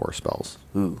level 4 spells.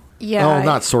 Ooh. Yeah. Oh,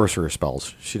 not sorcerer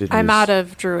spells. She didn't. I'm use- out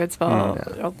of druid spell.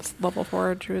 Yeah. Level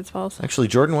 4 druid spells. Actually,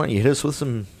 Jordan, why don't you hit us with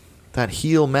some that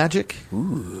heal magic?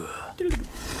 Ooh.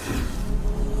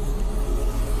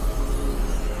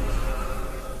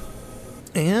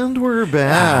 And we're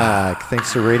back.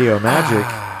 Thanks to Radio Magic.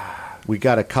 We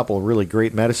got a couple really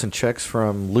great medicine checks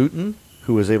from Luton,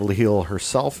 who was able to heal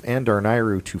herself and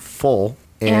Darnayru to full.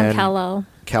 And Kal-El.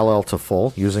 Kal-El to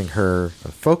full, using her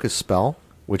focus spell,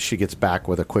 which she gets back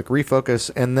with a quick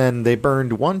refocus. And then they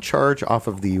burned 1 charge off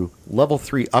of the level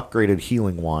 3 upgraded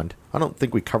healing wand. I don't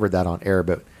think we covered that on air,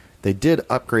 but they did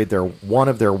upgrade one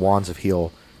of their wands of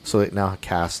heal, so it now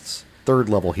casts 3rd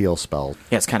level heal spells.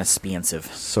 Yeah, it's kind of expansive.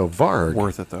 So Varg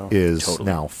Worth it, though. is Totally.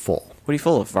 now full. What are you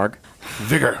full of, Varg?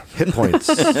 Vigor. Hit points.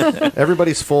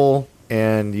 Everybody's full,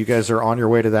 and you guys are on your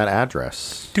way to that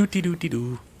address.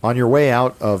 Doo-dee-doo-dee-doo. On your way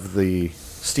out of the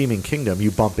Steaming Kingdom,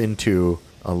 you bump into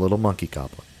a little monkey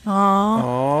goblin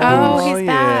Oh, he's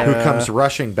back. who comes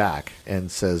rushing back and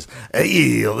says,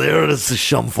 "Hey, there is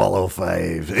Shumfollow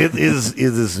 5. It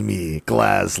is me,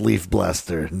 Glass Leaf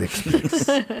Blaster, Nix Nix.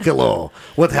 Hello.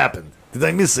 What happened? Did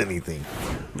I miss anything?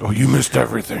 Oh, you missed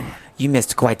everything. You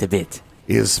missed quite a bit.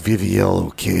 Is Vivielle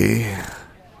okay?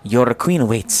 Your queen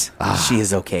awaits. She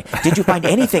is okay. Did you find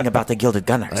anything about the Gilded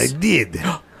Gunners? I did.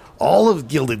 All of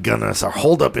Gilded Gunners are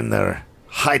holed up in their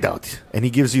hideout." And he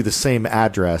gives you the same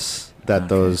address that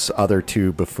those other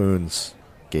 2 buffoons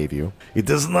gave you. It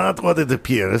is not what it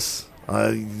appears,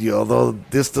 although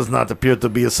this does not appear to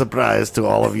be a surprise to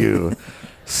all of you.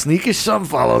 Sneaky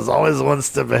Shumfollow is always 1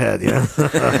 step ahead, yeah?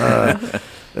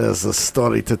 There's a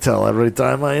story to tell every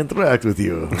time I interact with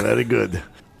you. Very good.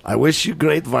 I wish you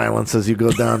great violence as you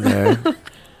go down there.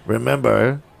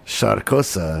 Remember,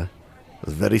 Sharkosa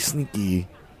is very sneaky,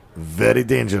 very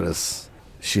dangerous.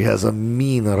 She has a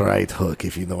mean right hook,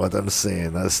 if you know what I'm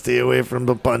saying. Stay away from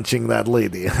the punching that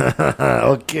lady.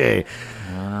 Okay.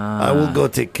 I will go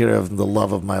take care of the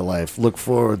love of my life. Look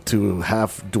forward to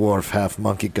half dwarf, half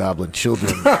monkey goblin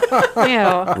children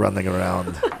Ew. running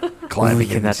around, We climbing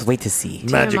in. cannot wait to see.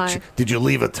 Magic. TMI. Did you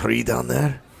leave a tree down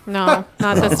there? No,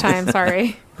 not this time.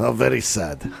 Sorry. Oh, very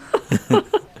sad.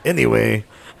 Anyway,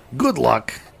 good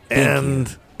luck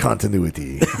and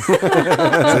continuity.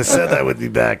 I said I would be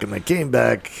back, and I came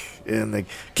back, and I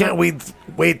can't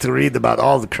wait to read about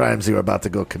all the crimes you are about to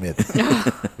go commit.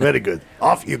 Very good.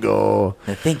 Off you go.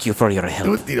 Thank you for your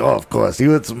help. Oh, of course.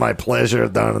 It's my pleasure,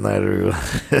 Darnayru.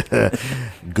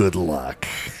 Good luck.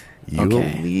 You'll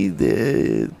Okay. need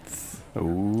it.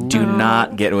 Do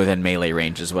not get within melee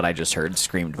range is what I just heard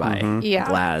screamed by Yeah.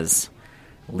 Glaz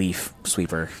Leaf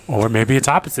Sweeper. Or maybe it's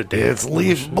opposite day. It's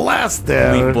Leaf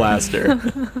Blaster. Leaf Blaster.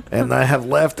 And I have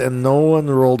left, and no one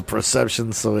rolled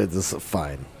perception, so it is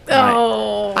fine.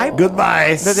 Oh.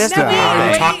 Goodbye. That's How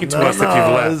are you talking to us if you've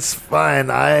left? It's fine.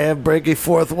 I break a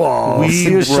 4th wall. We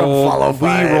You shall follow rolled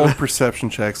five. perception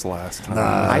checks last time.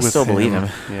 I with still believe him.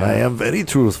 Yeah. I am very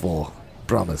truthful.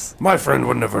 Promise. My friend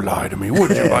would never lie to me, would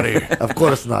you, buddy? Of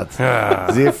course not.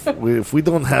 Yeah. If we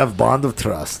don't have bond of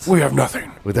trust, We have nothing.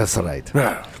 well, that's right.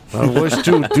 Yeah. I wish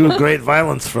to do great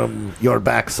violence from your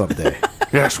back someday.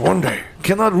 Yes, one day.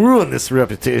 Cannot ruin this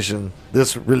reputation,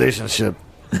 this relationship,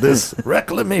 this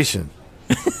reclamation.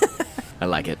 I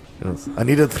like it. Yes. I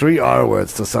needed 3 R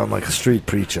words to sound like a street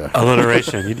preacher.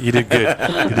 Alliteration. You did good.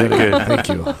 You did good. Thank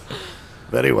you.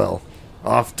 Very well.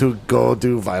 Off to go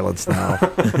do violence now.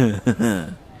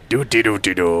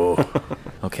 Doo-dee-doo-dee-doo.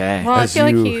 Okay. Well, I As feel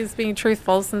like you- he's being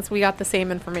truthful since we got the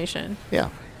same information. Yeah.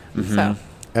 So,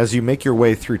 As you make your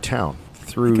way through town,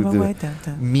 through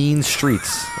the mean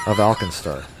streets of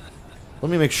Alkenstar. Let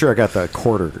me make sure I got that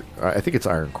quarter. I think it's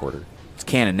Iron Quarter. It's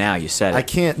canon now, you said it. I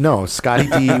can't. No, Scotty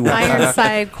D.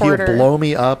 Ironside Quarter. He'll blow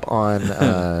me up on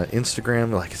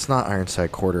Instagram. Like, it's not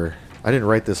Ironside Quarter. I didn't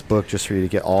write this book just for you to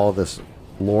get all this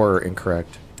lore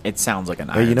incorrect. It sounds like an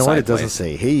Hey, you know what? Ironside It doesn't place.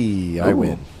 say, hey, I Ooh.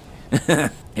 win.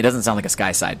 It doesn't sound like a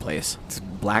Skyside place. It's a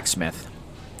blacksmith.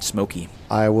 Smoky.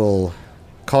 I will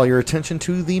call your attention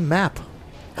to the map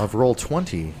of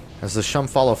Roll20 as the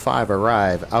Shumfollow 5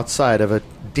 arrive outside of a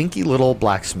dinky little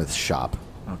blacksmith shop.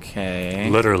 Okay.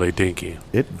 Literally dinky.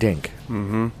 It dink.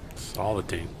 It's all a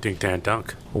dink. Dink, dan,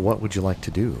 dunk. What would you like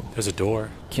to do? There's a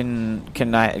door. Can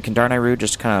Darnayru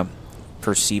just kind of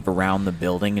perceive around the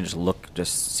building and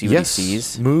just see what he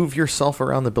sees? Move yourself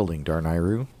around the building,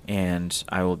 Darnayru. And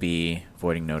I will be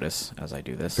voiding notice as I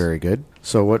do this. Very good.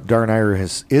 So what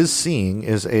Darnayru is seeing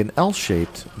is an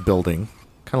L-shaped building,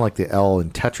 kind of like the L in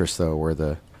Tetris, though, where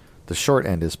the short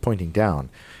end is pointing down.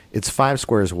 It's 5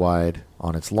 squares wide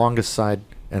on its longest side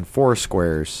and 4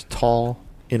 squares tall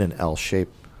in an L shape,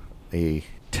 a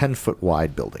 10-foot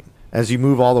wide building. As you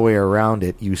move all the way around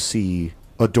it, you see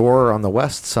a door on the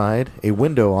west side, a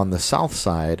window on the south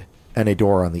side, and a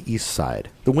door on the east side.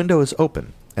 The window is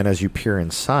open, and as you peer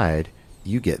inside,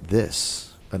 you get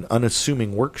this: an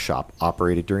unassuming workshop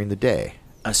operated during the day.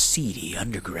 A seedy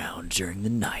underground during the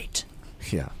night.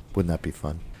 Yeah, wouldn't that be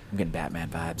fun? I'm getting Batman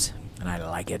vibes, and I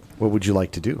like it. What would you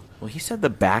like to do? Well, he said the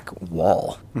back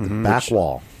wall. Back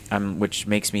wall. Which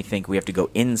makes me think we have to go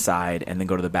inside and then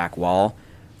go to the back wall,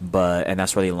 and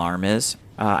that's where the alarm is.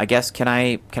 I guess can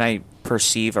I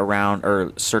perceive around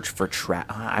or search for trap?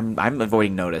 I'm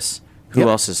avoiding notice. Who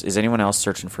else is anyone else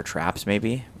searching for traps?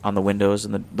 Maybe on the windows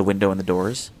and the window and the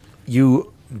doors.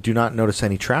 You do not notice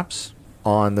any traps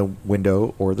on the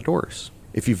window or the doors.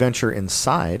 If you venture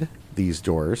inside these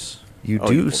doors, you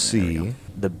do see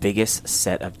the biggest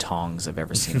set of tongs I've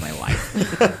ever seen in my life.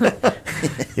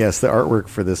 Yes, the artwork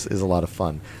for this is a lot of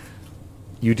fun.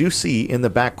 You do see in the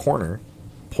back corner,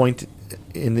 point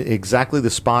in exactly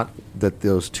the spot that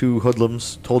those two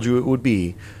hoodlums told you it would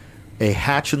be, a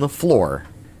hatch in the floor,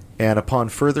 and upon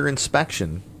further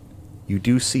inspection, you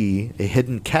do see a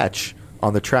hidden catch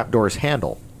on the trapdoor's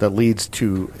handle that leads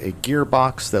to a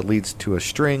gearbox, that leads to a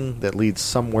string, that leads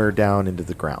somewhere down into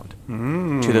the ground.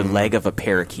 To the leg of a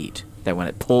parakeet. That when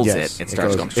it pulls Yes, it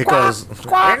starts going. It goes.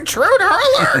 Intruder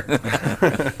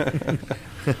alert!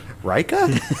 Rika?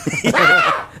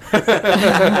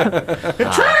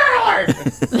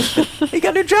 He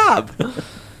got a new job.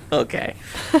 Okay.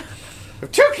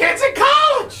 2 kids in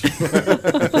college.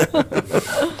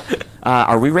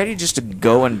 Are we ready just to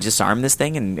go and disarm this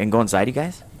thing and go inside, you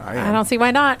guys? I don't see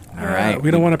why not. All right. We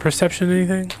don't want a perception or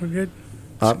anything? We're good?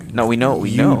 No, we know.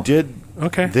 You did.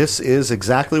 Okay. This is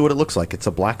exactly what it looks like. It's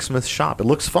a blacksmith shop. It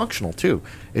looks functional, too.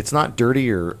 It's not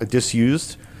dirty or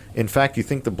disused. In fact, you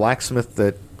think the blacksmith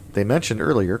that they mentioned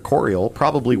earlier, Coriel,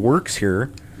 probably works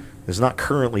here, is not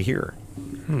currently here.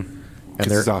 And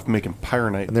he's off making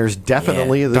pyronite. And there's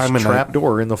definitely this Diamondite. trap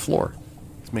door in the floor.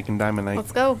 He's making diamondite.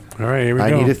 Let's go. All right, here we I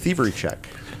go. need a thievery check.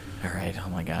 All right. Oh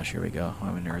my gosh, here we go.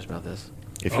 I'm nervous about this.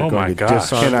 If you're Oh going my to gosh.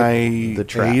 disarm Can I the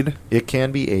trap. aid? It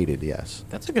can be aided, yes.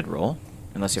 That's a good roll,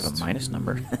 unless you have a minus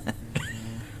number.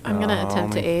 I'm going to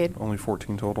attempt to aid. Only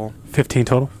 14 total. 15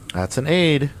 total? That's an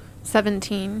aid.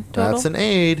 17 total. That's an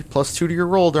aid. +2 to your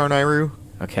roll, Darnayru.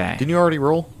 Okay. Didn't you already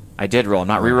roll? I did roll. I'm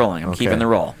not re-rolling. I'm Okay. keeping the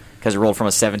roll because it rolled from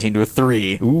a 17 to a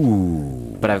 3.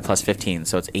 Ooh. But I have a plus 15,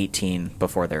 so it's 18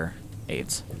 before their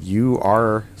aids. You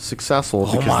are successful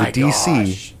because my the DC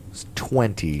gosh. is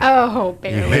 20. Oh, You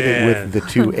barely. hit it Man. with the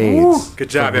 2 aids. Good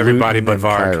job, from everybody Luton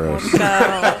but and Varg.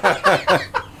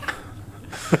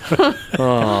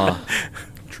 Kairos.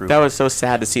 True. That was so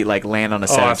sad to see like land on a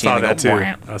Oh, I 17 saw and that go too.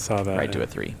 wham, I saw that. right to a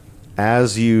 3.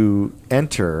 As you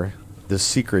enter the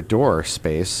secret door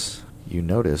space, you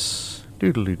notice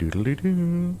doodly-doodly-doo.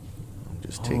 I'm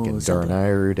just taking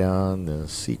Darnayru down the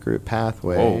secret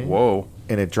pathway. Whoa.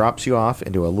 And it drops you off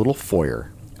into a little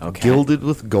foyer, Okay. gilded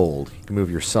with gold. You can move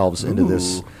yourselves into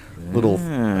this little.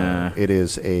 Ah. It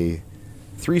is a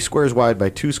 3 squares wide by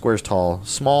 2 squares tall,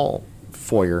 small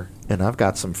foyer, and I've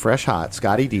got some fresh hot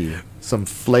Scotty D, some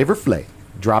Flavor Flay,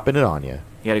 dropping it on you.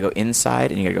 You got to go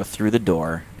inside and you got to go through the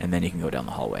door, and then you can go down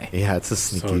the hallway. Yeah, it's a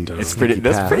sneaky. dumb. It's sneaky pretty.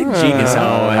 That's path. pretty genius. How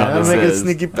I'll this make a is.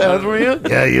 sneaky path for you.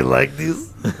 Yeah, you like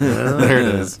these? There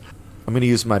it is. I'm going to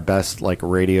use my best like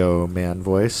radio man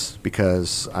voice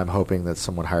because I'm hoping that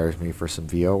someone hires me for some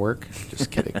VO work. Just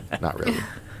kidding. Not really.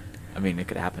 I mean, it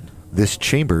could happen. This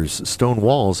chamber's stone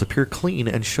walls appear clean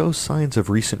and show signs of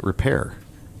recent repair.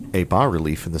 A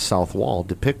bas-relief in the south wall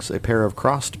depicts a pair of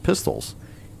crossed pistols,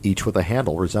 each with a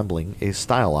handle resembling a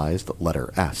stylized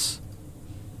letter S.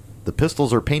 The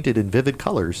pistols are painted in vivid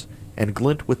colors and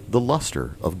glint with the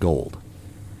luster of gold.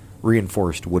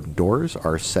 Reinforced wooden doors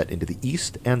are set into the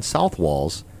east and south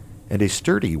walls, and a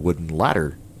sturdy wooden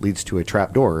ladder leads to a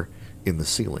trapdoor in the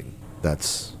ceiling.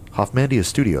 That's Hoffmandia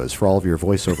Studios for all of your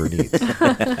voiceover needs.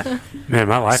 Man,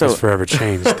 my life has forever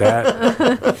changed.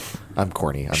 That I'm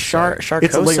corny. I'm sorry. Sharkosa.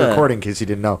 It's a late recording in case you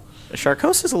didn't know.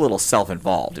 Sharkosa's a little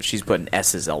self-involved if she's putting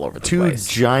S's all over the Two place.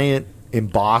 giant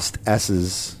embossed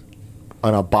S's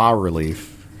on a bas relief.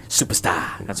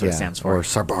 Superstar. That's what it stands for. Or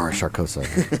Sarbar Sharkosa.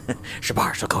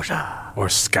 Shabar Sharkosa. or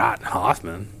Scott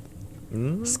Hoffman.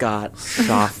 Scott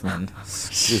Hoffman.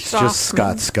 It's just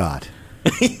Scott.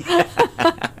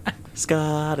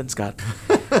 Scott and Scott.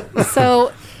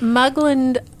 So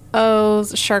Mugland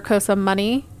owes Sharkosa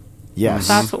money. Yes.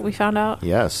 That's what we found out.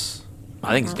 Yes.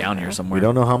 I think it's down here somewhere. We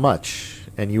don't know how much.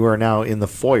 And you are now in the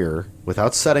foyer,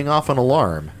 without setting off an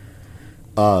alarm,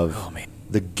 of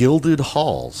the Gilded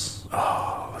Halls.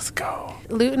 Oh, let's go.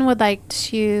 Luton would like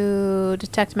to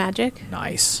detect magic.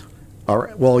 Nice. All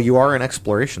right. Well, you are in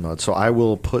exploration mode, so I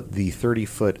will put the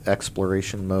 30-foot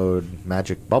exploration mode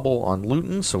magic bubble on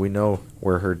Luton, so we know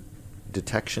where her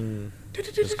detection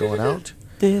is going out.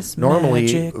 This Normally,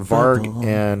 magic Varg bubble.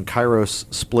 and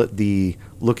Kairos split the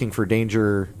looking for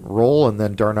danger roll, and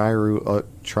then Darnayru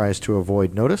tries to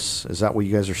avoid notice. Is that what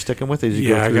you guys are sticking with? As you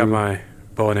go Yeah, I through? got my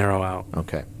bow and arrow out.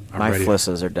 Okay. I'm My ready.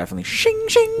 flissas are definitely shing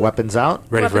shing. Weapons out.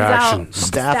 Ready for Weapons action. out.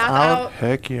 Staff out.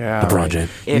 Heck yeah. The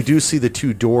project. You If- do see the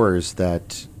two doors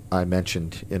that I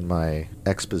mentioned in my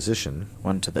exposition.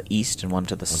 One to the east and one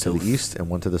to the One south. to the east and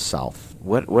one to the south.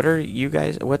 What are you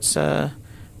guys? What's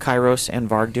Kairos and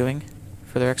Varg doing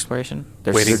for their exploration?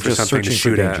 They're Waiting They're for just something to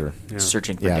searching for shoot at. danger. Yeah.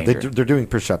 searching for Yeah, danger. they're doing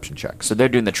perception checks. So they're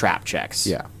doing the trap checks.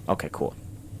 Yeah. Okay, cool.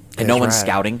 And no That's one's right.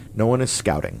 scouting. No one is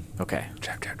scouting. Okay.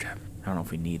 Trap. I don't know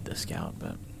if we need the scout,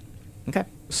 but okay.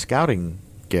 Scouting,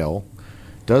 Gil,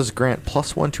 does grant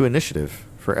 +1 to initiative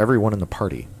for everyone in the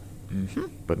party,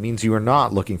 but means you are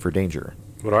not looking for danger.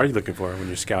 What are you looking for when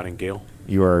you're scouting, Gale?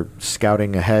 You are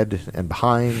scouting ahead and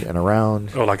behind and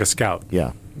around. Oh, like a scout.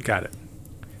 Yeah. Got it.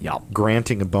 Yup.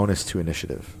 Granting a bonus to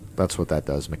initiative. That's what that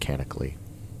does mechanically.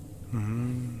 Do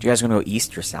you guys want to go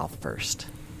east or south first?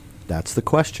 That's the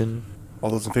question.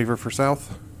 All those in favor for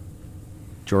south?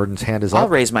 Jordan's hand is I'll up.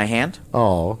 raise my hand.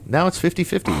 Oh, now it's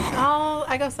 50-50. Oh,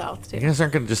 I go south too. You guys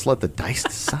aren't going to just let the dice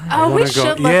decide. Oh, we wanna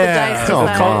should go- let the dice Come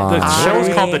decide. on. The show is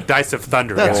I- called The Dice of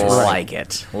Thunder. That's guys. right. Like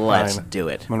it. Let's Fine. do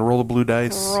it. I'm going to roll the blue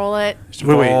dice. Roll it.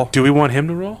 Wait, do we want him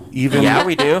to roll? Even, Yeah,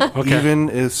 we do. Okay. Even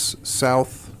is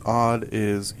south, odd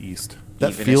is east. That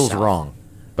Even is feels south. wrong,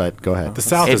 but go ahead. The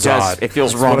South It is does. odd. It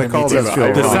feels That's wrong. what I to me call too. this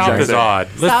feel The wrong. South is odd.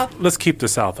 South- Let's keep the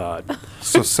South odd.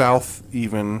 So south,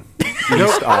 even,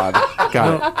 east, odd.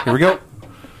 Got it. Here we go.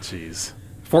 Jeez.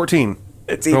 14.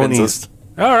 It's Going even east.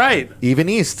 All right. Even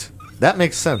east. That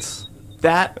makes sense.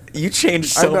 That you changed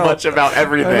so know. much about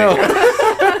everything.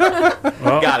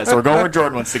 Got it. So we're going where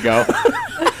Jordan wants to go.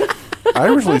 I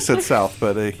originally said south,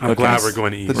 but I'm glad we're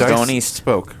going the east. dice Going east.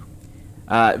 spoke.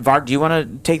 Varg, do you want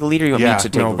to take the lead, or you want Yeah, me to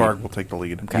take no, the lead? Varg will take the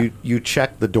lead. Okay. You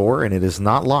check the door and it is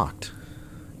not locked.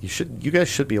 You guys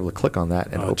should be able to click on that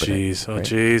and Oh, open jeez. it. Oh, right?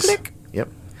 jeez. Yep.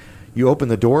 You open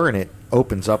the door and it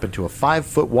opens up into a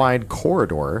 5-foot wide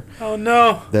corridor Oh,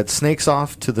 no. that snakes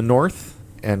off to the north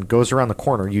and goes around the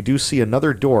corner. You do see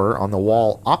another door on the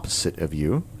wall opposite of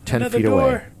you, 10 Another feet away.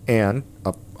 door. And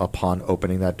upon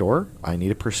opening that door, I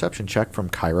need a perception check from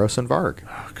Kairos and Varg.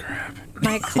 Oh, crap.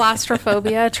 My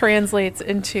claustrophobia translates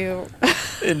into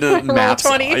Into Roll maps.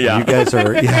 20. Yeah. You guys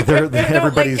are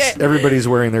everybody's it. everybody's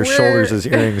wearing their We're- shoulders as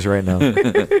earrings right now.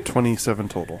 27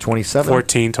 total. 27.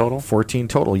 14 total. 14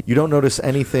 total. You don't notice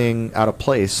anything out of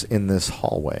place in this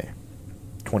hallway.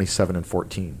 27 and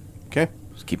 14. Okay,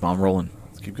 Just keep on rolling.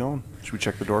 let's keep going. Should we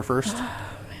check the door first?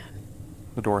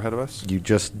 The door ahead of us? You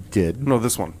just did. No,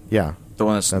 this one. Yeah. The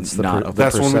one that's, That's the not per- open.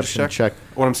 That's the one we just perception checked?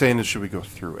 check. What I'm saying is, should we go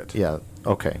through it? Yeah.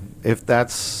 Okay. If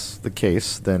that's the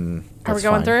case, then Are we that's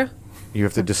going fine. through? You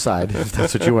have to decide if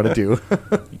that's what you want to do.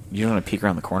 You don't want to peek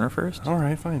around the corner first? All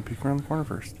right, fine. Peek around the corner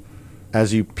first.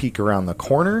 As you peek around the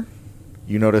corner,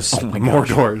 you notice More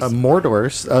doors. more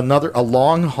doors. A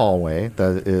long hallway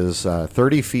that is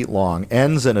 30 feet long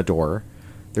ends in a door.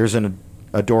 There's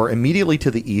a door immediately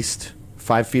to the east,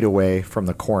 5 feet away from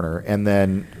the corner, and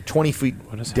then 20 feet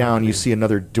What is down, happening? you see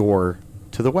another door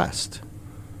to the west.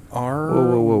 Are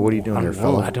Whoa! What are you doing there, Whoa.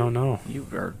 fellow? I don't know. You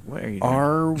are. What are you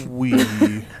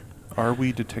doing? are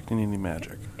we detecting any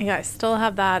magic? Yeah, I still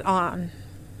have that on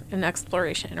in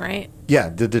exploration, right? Yeah,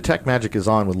 the detect magic is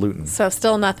on with Luton. So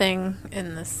still nothing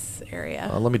in this area.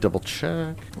 Let me double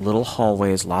check. Little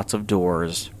hallways, lots of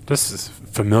doors. This is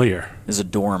familiar. There's a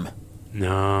dorm.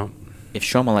 No. If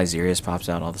Shoma Lyzerius pops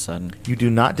out all of a sudden, You do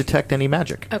not detect any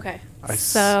magic. Okay. I s-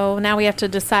 So now we have to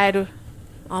decide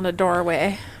on a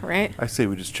doorway, right? I say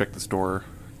we just check this door.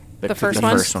 The first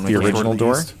one? we The can- original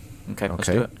door? East. Okay, let's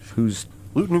Okay. do it. Who's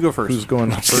Luton, you go first. Who's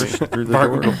going first through the Varg door?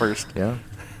 will go first. Yeah.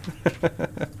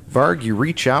 Varg, you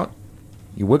reach out,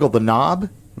 you wiggle the knob,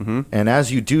 and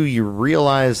as you do, you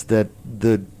realize that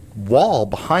the wall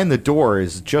behind the door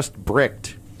is just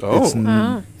bricked.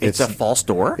 Oh. It's a false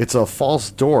door? It's a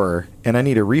false door, and I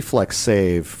need a reflex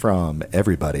save from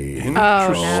everybody. It's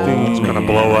gonna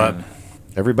blow up.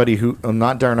 Everybody who,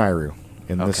 not Darnayru,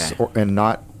 in this, and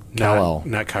not Kal-El.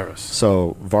 Not Kairos.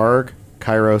 So Varg,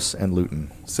 Kairos, and Luton.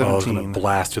 Oh, it's gonna 17.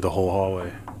 blast through the whole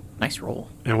hallway. Nice roll.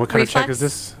 And what kind of check Reflex? is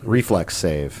this? Reflex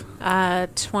save.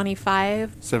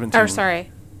 25. 17. Or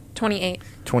sorry, 28.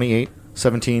 28,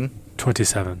 17,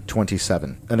 27.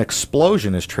 27. An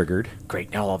explosion is triggered.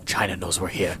 Great. Now all of China knows we're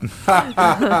here.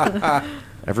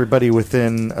 Everybody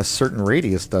within a certain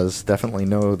radius does definitely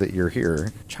know that you're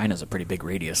here. China's a pretty big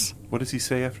radius. What does he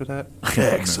say after that?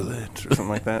 Excellent. Or something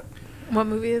like that. What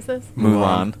movie is this?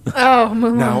 Mulan. Oh,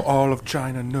 Mulan. Now all of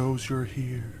China knows you're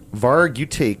here. Varg, you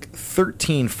take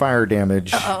 13 fire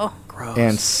damage Oh,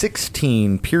 and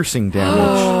 16 piercing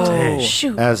damage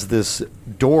shoot. as this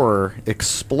door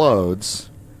explodes.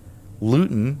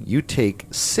 Luton, you take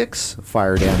 6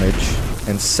 fire damage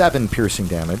and 7 piercing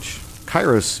damage.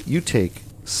 Kairos, you take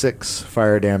 6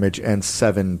 fire damage and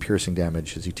 7 piercing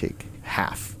damage as you take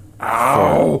half.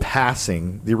 For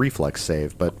passing the reflex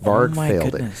save, but Varg my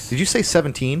failed goodness. it. Did you say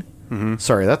 17? Mm-hmm.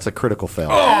 Sorry, that's a critical fail.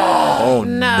 Oh,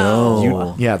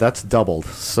 no. Yeah, that's doubled.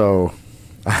 So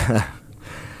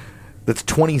that's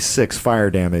 26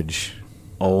 fire damage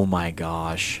Oh, my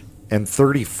gosh. and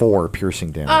 34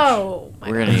 piercing damage. Oh, my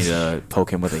We're going to need to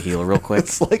poke him with a healer real quick.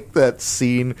 It's like that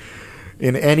scene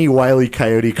in any Wile E.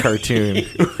 Coyote cartoon.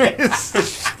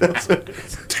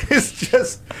 It's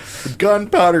just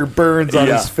gunpowder burns on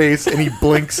his face, and he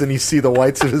blinks, and you see the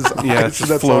whites of his eyes. Yeah, it's and just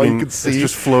that's floating. all you can see. It's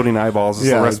just floating eyeballs as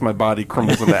Yeah. the rest of my body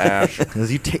crumbles into ash.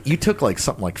 'Cause you took like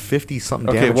something like 50-something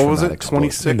Okay, damage what from was that it? explosion.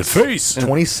 26? In the face.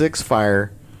 26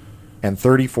 fire and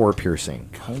 34 piercing.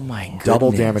 Oh, my goodness.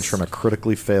 Double damage from a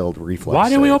critically failed reflex. Why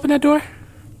did we save. open that door?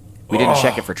 We didn't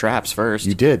check it for traps first.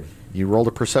 You did. You rolled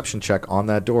a perception check on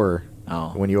that door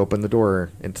when you opened the door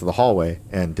into the hallway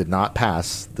and did not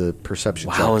pass the perception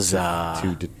Wowza.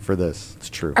 check for this. It's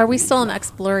true. Are we still in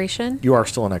exploration? You are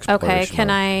still in exploration. Okay, can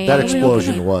mode. I- That Can we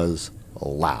explosion was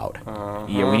loud.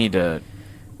 Yeah, we need to...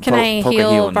 Can I poke a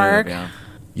heal and Varg? move, yeah.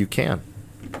 You can.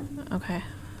 Okay.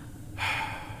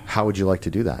 How would you like to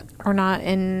do that? We're not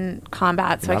in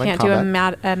combat, so Not I in can't do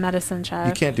combat? a medicine check.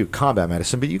 You can't do combat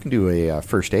medicine, but you can do a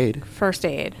first aid. First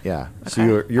aid. Yeah. So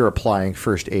Okay. you're applying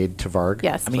first aid to Varg.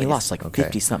 Yes. I mean, he please. lost like Okay.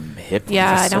 50-something hit points.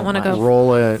 Yeah, That's I don't so wanna much.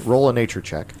 go- Roll a nature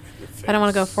check. I don't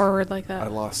want to go forward like that. I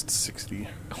lost 60.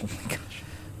 Oh, my gosh.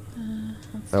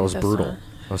 That was this brutal. one.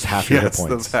 That was half your hit Yes,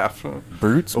 points. that's half.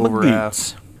 Boots Over with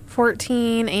ass.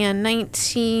 14 and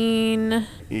 19.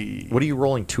 What are you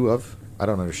rolling 2 of? I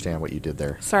don't understand what you did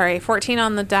there. Sorry, 14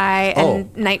 on the die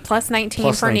and plus 19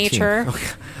 Plus for 19. nature.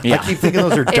 I keep thinking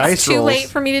those are dice It's too rolls. late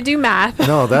for me to do math.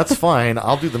 No, that's fine.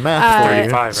 I'll do the math for you.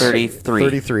 35, right? 33.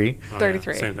 33. Oh, yeah,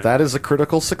 33. same thing. That is a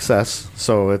critical success.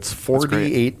 So it's great.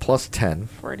 48 plus 10.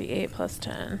 48 plus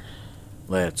 10.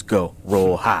 Let's go.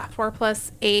 Roll high. 4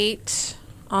 plus 8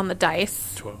 on the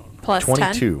dice. 12. Plus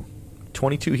 22.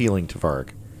 22 healing to Varg.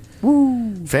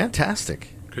 Woo. Fantastic.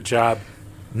 Good job.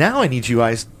 Now I need you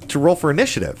guys to roll for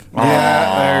initiative.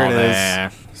 Yeah, there it is.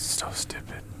 Man. So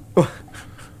stupid.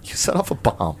 You set off a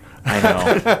bomb. I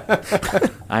know.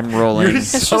 I'm rolling. You're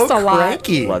so just a lot.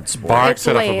 cranky. Blood sport. Bark It's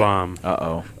set off late. a bomb.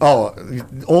 Uh-oh. Oh,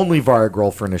 only Varg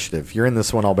roll for initiative. You're in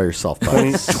this one all by yourself.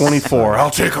 bud. 24. I'll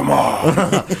take them all.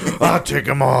 I'll take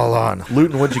them all on.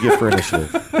 Luton, what'd you get for initiative?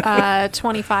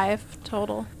 25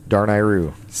 total.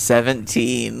 Darnayru,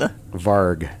 17.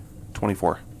 Varg,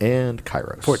 24. and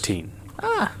Kairos. 14.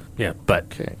 Yeah, but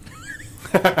Okay.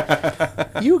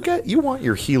 You want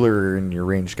your healer and your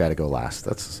ranged guy to go last.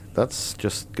 That's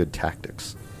just good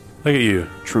tactics. look at you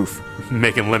Truth.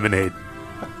 making lemonade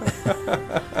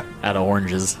Out of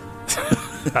oranges.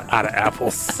 out of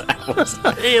apples.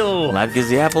 Life gives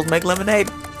the apples, make lemonade.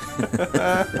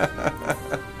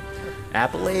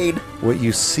 Appleade. What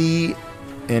you see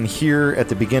and hear at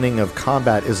the beginning of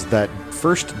combat is that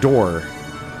first door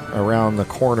around the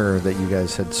corner that you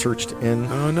guys had searched in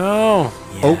Oh no!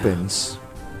 opens,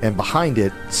 and behind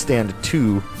it stand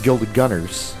 2 Gilded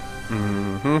Gunners.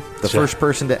 Mm-hmm. The first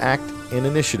person to act in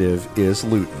initiative is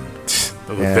Luton.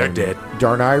 They're And dead.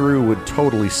 Darnayru would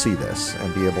totally see this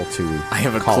and be able to I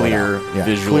have a call it clear out. Yeah,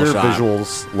 visual clear shot.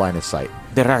 visuals, line of sight.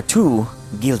 There are 2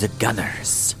 Gilded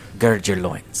Gunners. Gird your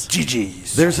loins.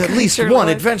 GG's. There's at least Sure one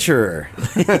would. adventurer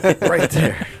right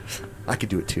there. I could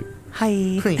do it too.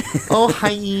 Hi. Oh,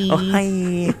 hi. Oh,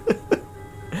 hi.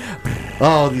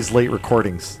 Oh, these late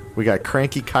recordings. We got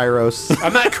Cranky Kairos.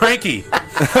 I'm not cranky.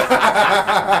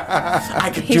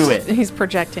 I could do it. He's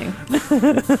projecting.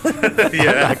 I'm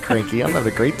not cranky. I'm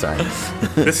having a great time.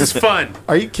 This is fun.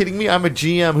 Are you kidding me? I'm a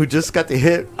GM who just got to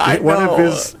hit I one of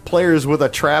know. his players with a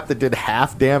trap that did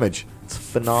half damage. It's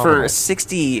phenomenal. For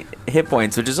 60 hit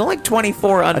points, which is only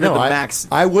 24 under the max.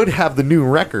 I would have the new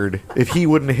record if he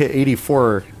wouldn't have hit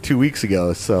 84 2 weeks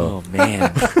ago. So Oh,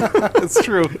 man. That's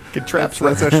true. good traps.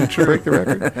 That's actually true. Break the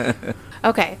record.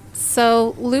 Okay,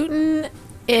 so Luton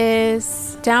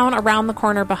is down around the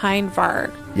corner behind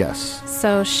Varg. Yes.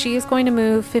 So she's going to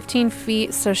move 15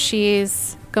 feet. So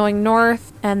she's going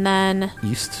north and then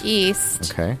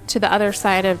East. Okay. to the other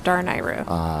side of Darnayru.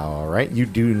 All right. You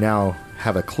do now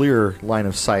have a clear line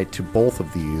of sight to both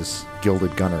of these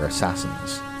Gilded Gunner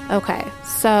assassins. Okay,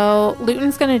 so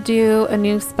Luton's going to do a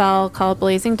new spell called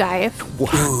Blazing Dive.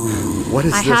 What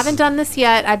is I this? haven't done this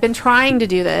yet. I've been trying to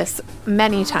do this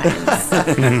many times.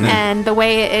 And the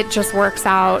way it just works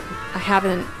out, I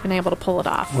haven't been able to pull it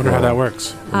off. Wonder how that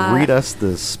works. Read us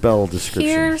the spell description.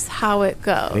 Here's how it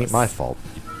goes. It ain't my fault,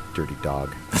 dirty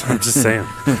dog. I'm just saying.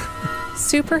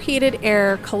 Superheated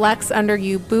air collects under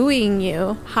you, buoying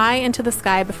you high into the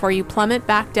sky before you plummet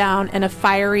back down in a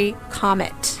fiery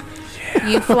comet.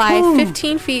 You fly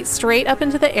 15 feet straight up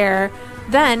into the air,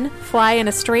 then fly in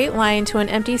a straight line to an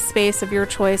empty space of your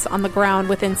choice on the ground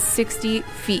within 60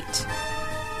 feet.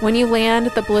 When you land,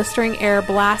 the blistering air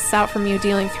blasts out from you,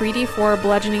 dealing 3d4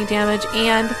 bludgeoning damage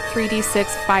and 3d6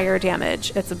 fire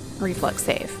damage. It's a reflex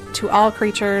save to all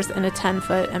creatures in a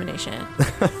 10-foot emanation.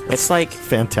 It's like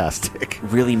Fantastic.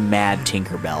 really mad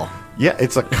Tinkerbell. Yeah,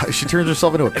 she turns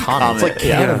herself into a comet. It's like Comet,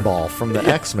 yeah. Cannonball from the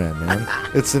X-Men, man.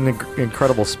 It's an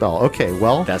incredible spell. Okay,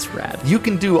 well, That's rad. you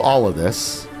can do all of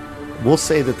this. We'll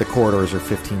say that the corridors are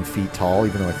 15 feet tall,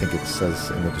 even though I think it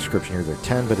says in the description here they're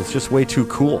 10, but it's just way too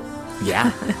cool.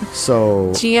 Yeah. So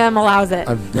GM allows it.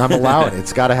 I'm allowing it.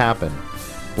 It's got to happen.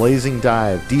 Blazing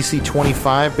Dive, DC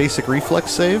 25, basic reflex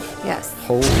save. Yes.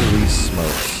 Holy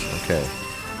smokes. Okay.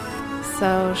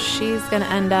 So she's going to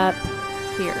end up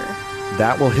here.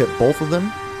 That will hit both of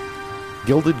them.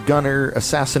 Gilded Gunner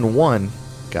Assassin 1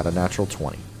 got a natural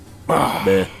 20.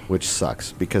 Which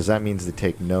sucks, because that means they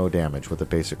take no damage with a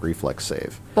basic reflex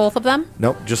save. Both of them?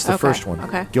 Nope, just the Okay, first one.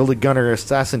 okay. Gilded Gunner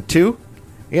Assassin 2,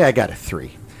 yeah, I got a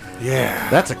 3. Yeah.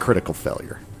 That's a critical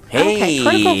failure. Hey. Okay,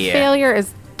 critical failure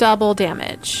is double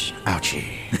damage.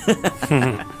 Ouchie.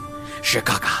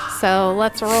 Chicago. So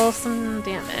let's roll some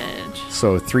damage.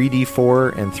 So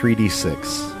 3d4 and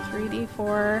 3d6.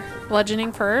 3d4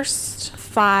 bludgeoning first.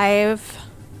 5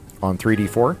 On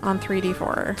 3d4. on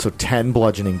 3d4. So 10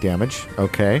 bludgeoning damage.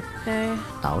 Okay. Okay.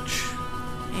 Ouch.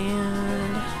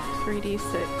 And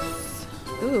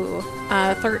 3d6. Ooh.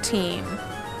 13.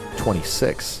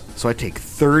 26. So I take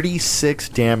 36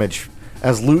 damage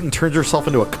as Luton turns herself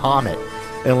into a comet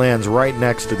and lands right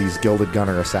next to these Gilded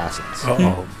Gunner assassins.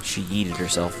 Uh-oh. She yeeted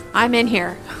herself. I'm in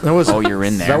here. That was, Oh, you're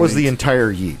in there. That was the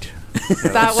entire yeet.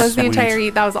 That was the entire.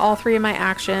 That was all 3 of my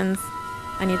actions.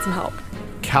 I need some help.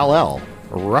 Kal-El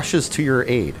rushes to your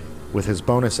aid with his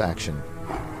bonus action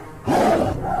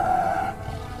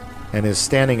and is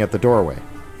standing at the doorway,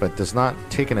 but does not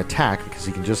take an attack because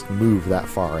he can just move that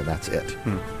far, and that's it.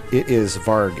 It is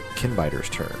Varg Kinbiter's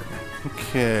turn.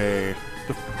 Okay.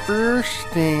 The first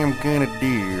thing I'm gonna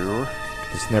do.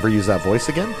 Just never use that voice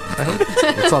again, I hope?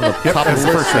 It's on the top of the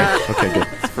list. Okay, good.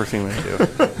 That's the first thing I'm gonna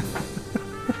do.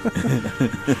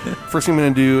 First thing I'm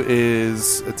gonna do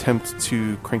is attempt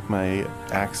to crank my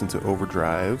axe into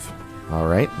overdrive. All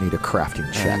right, need a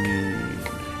crafting check.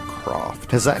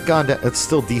 Croft. Has that gone down? It's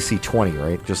still DC 20,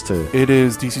 right? Just to... It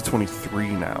is DC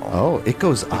 23 now. Oh, it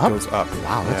goes up? goes up.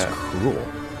 Wow, that's Yeah. cruel.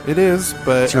 It is,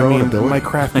 but It's your own ability. my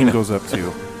crafting goes up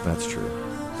too. That's true.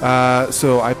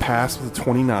 So I passed with a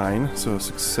 29, so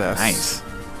success. Nice.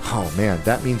 Oh, man,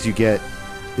 that means you get...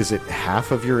 Is it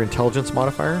half of your intelligence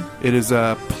modifier? It is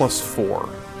 +4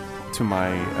 to my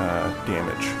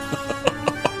damage.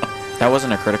 That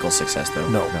wasn't a critical success, though.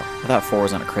 No. I thought 4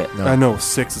 was on a crit. No. I know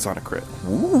 6 is on a crit.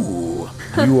 Ooh.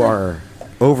 You are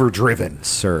overdriven,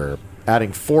 sir.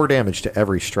 Adding 4 damage to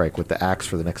every strike with the axe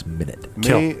for the next minute.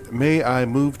 May I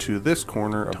move to this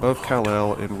corner above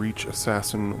Kal-El and reach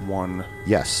Assassin 1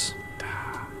 Yes.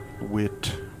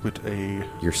 with a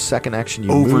Your second action,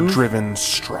 you move. overdriven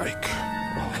strike.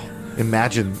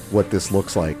 Imagine what this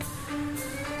looks like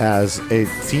as a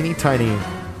teeny tiny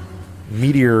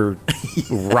meteor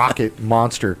rocket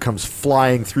monster comes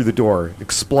flying through the door,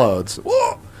 explodes,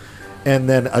 whoa, And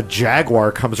then a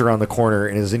jaguar comes around the corner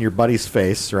and is in your buddy's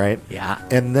face, right? Yeah.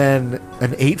 And then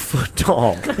an 8-foot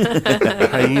tall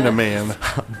Hyena man.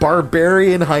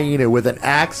 barbarian hyena with an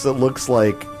axe that looks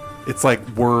like It's like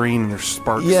whirring and there's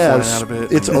sparks yeah, flying out of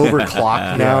it. it's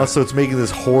overclocked now, so it's making this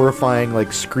horrifying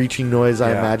like screeching noise.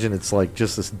 I Yeah. imagine it's like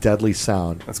just this deadly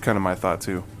sound. That's kind of my thought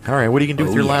too. All right, what are you gonna do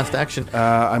with your last action?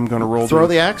 I'm gonna roll. Throw to,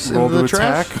 the axe roll into the to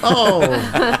trash. attack. Oh,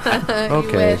 You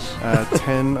okay. wish.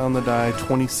 10 on the die,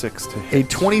 26 to hit. A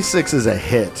 26 is a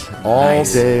hit all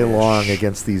day long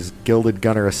against these Gilded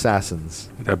Gunner assassins.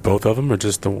 That both of them, or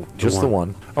just the Just the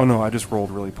one. Oh no, I just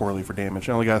rolled really poorly for damage.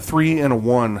 I only got a 3 and a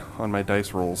 1 on my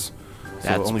dice rolls. So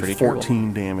That's only pretty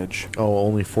 14 damage. Oh,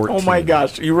 only 14. Oh my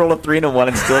gosh! You roll a 3 and a 1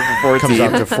 and still have a 14. Comes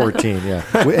out to 14, yeah.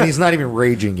 And he's not even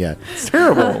raging yet. It's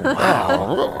terrible.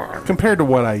 Wow. Compared to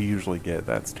what I usually get,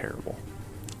 that's terrible.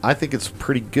 I think it's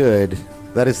pretty good.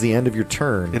 That is the end of your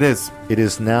turn. It is. It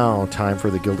is now time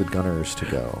for the Gilded Gunners to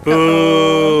go.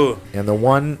 Boo! And the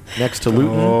one next to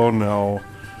Luton, Oh no.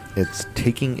 it's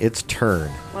taking its turn.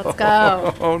 Let's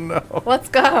go. Oh no. Let's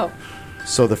go.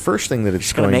 So the first thing that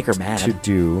it's gonna going make her mad. to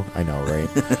do, I know, right?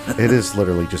 It is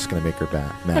literally just going to make her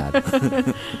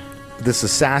mad. This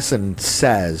assassin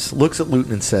looks at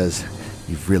Luton and says,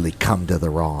 "You've really come to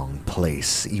the wrong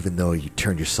place. Even though you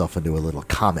turned yourself into a little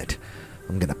comet,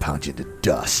 I'm going to pound you to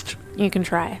dust." You can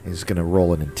try. He's going to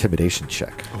roll an intimidation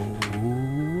check.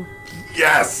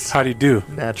 Yes! How do you do?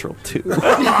 Natural 2.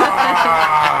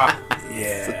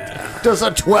 Does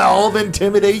a 12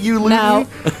 intimidate you, Luton?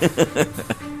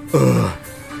 No.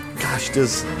 Gosh,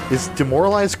 is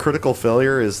demoralized critical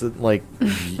failure? Is it like,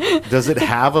 does it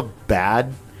have a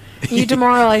bad? You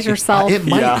demoralize yourself. It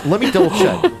might. Let me double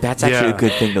check. That's actually Yeah. a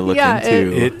good thing to look Yeah,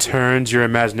 into. It turns your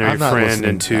imaginary I'm not friend listening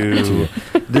into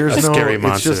There's a no. scary It's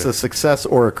monster. just a success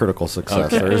or a critical success.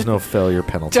 There is no failure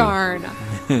penalty. Darn.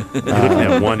 You're looking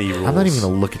at one E rules. I'm not even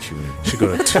gonna look at you anymore. Should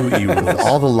go to 2 E rules.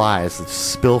 All the lies that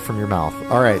spill from your mouth.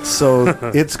 All right, so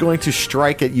it's going to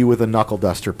strike at you with a knuckle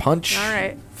duster punch. All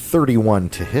right. 31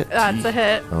 to hit. That's a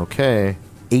hit. Okay.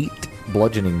 8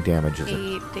 bludgeoning damages.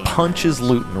 8 damage. Punches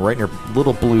Luton right in her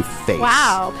little blue face.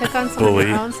 Wow. Pick on someone Bully.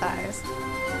 your own size.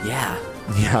 yeah.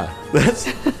 Yeah. That's.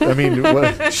 I mean,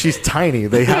 she's tiny.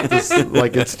 They have this.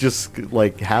 Like, it's just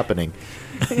like happening.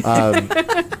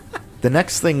 The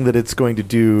next thing that it's going to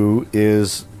do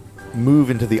is move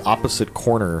into the opposite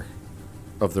corner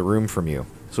of the room from you.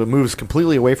 So it moves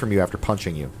completely away from you after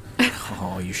punching you.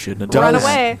 Oh, you shouldn't have Run done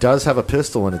away. Does have a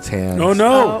pistol in its hand. Oh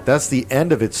no! Oh. That's the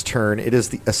end of its turn. It is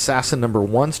the assassin number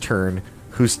 1's turn,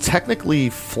 who's technically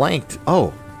flanked.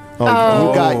 Oh, you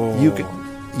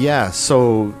got. Yeah.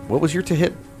 So what was your to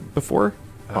hit before?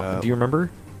 Do you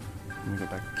remember? Let me go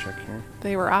back and check here.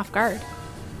 They were off guard.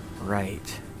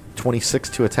 Right. 26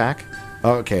 to attack.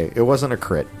 Oh, okay, it wasn't a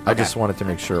crit. I just wanted to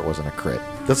make sure it wasn't a crit.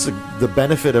 That's the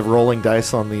benefit of rolling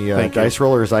dice on the Thank you. dice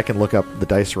roller is I can look up the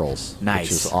dice rolls. Nice.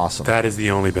 Which is awesome. That is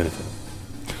the only benefit.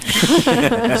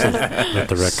 Let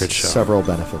the record show. Several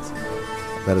benefits.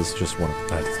 That is just one of them.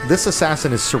 That's- This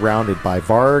assassin is surrounded by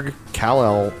Varg,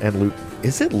 Kal-El, and Luke.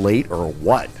 Is it late or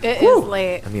what? It is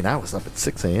late. I mean, I was up at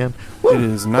 6 a.m. It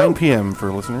is 9 p.m.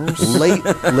 for listeners.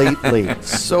 Late.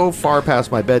 So far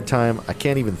past my bedtime, I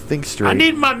can't even think straight. I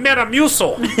need my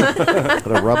Metamucil.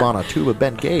 Gotta rub on a tube of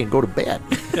Ben Gay and go to bed.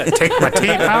 Take my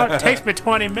teeth out. It takes me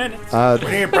 20 minutes.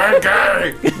 Hey, bad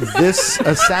guy! This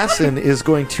assassin is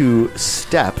going to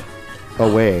step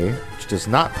away, which does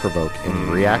not provoke any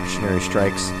reactionary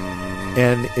strikes,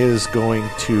 and is going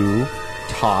to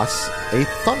toss a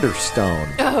Thunderstone.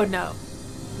 Oh, no.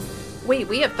 Wait,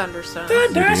 we have Thunderstones.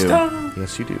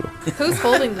 Yes, you do. Who's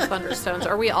holding the Thunderstones?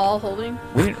 Are we all holding?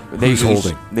 Who's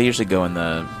holding? They usually go in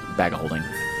the bag of holding.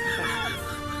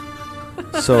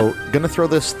 So, gonna throw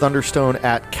this Thunderstone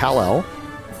at Kal-El.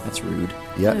 That's rude.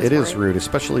 Yeah, That it is is rude. rude,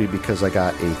 especially because I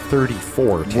got a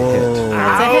 34 to hit.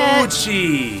 That's a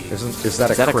hit. Ouchie. Is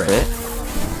that Is a that crit? a crit?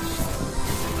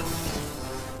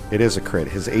 It is a crit.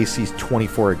 His AC is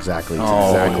 24 exactly. It's Oh,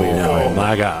 exactly a Oh crit.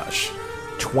 my gosh.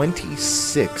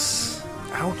 26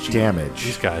 Ouchie. damage.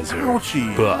 These guys are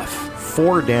Ouchie. buff.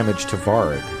 4 damage to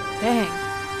Varg. Dang.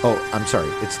 Oh, I'm sorry.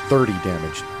 It's 30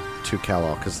 damage to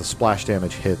Kal-El because the splash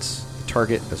damage hits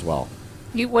target as well.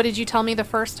 What did you tell me the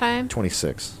first time?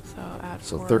 26. So add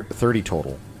So 4. 30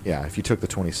 total. Yeah, if you took the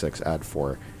 26, add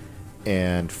 4.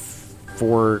 And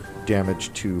 4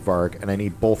 damage to Varg. And I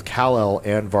need both Kal-El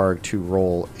and Varg to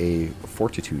roll a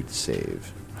fortitude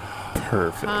save.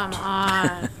 Perfect. Come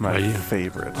on. My Are you-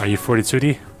 favorite. Are you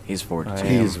 42D? He's 42. I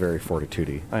am. He's very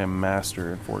fortitude-y. I am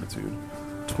master in fortitude.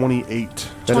 28.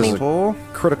 That is a total.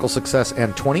 critical success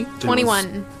and 20?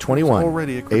 21. 21.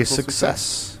 Already a critical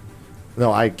success.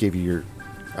 No, I gave you your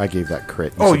I gave that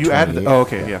crit. Oh, said you added 28. it. Oh,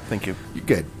 okay. Yeah, thank you. You're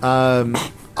good.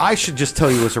 I should just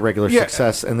tell you it's a regular Yeah.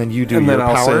 success, and then you do And your then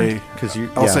I'll power. say-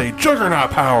 I'll say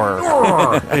Juggernaut power.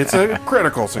 It's a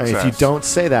critical And success. if you don't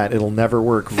say that, it'll never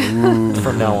work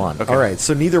from now on. Okay. All right,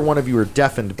 so neither one of you are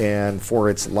deafened, and for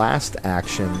its last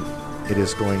action, it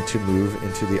is going to move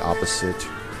into the opposite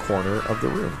corner of the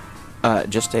room.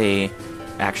 Just a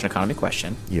action economy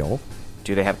question. Yo,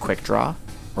 Do they have quick draw?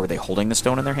 Or were they holding the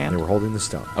stone in their hand? they were holding the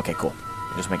stone. Okay, cool.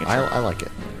 Just making sure. I like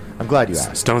it. I'm glad you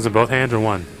asked. Stones in both hands or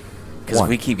one? Because One.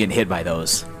 we keep getting hit by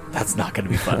those. That's not going to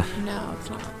be fun. No, it's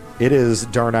not. It is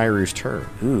Darnayru's turn.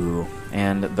 Ooh.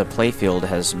 And the playfield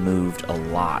has moved a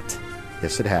lot.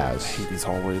 Yes, it has. These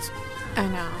hallways. I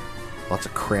know. Lots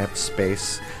of cramped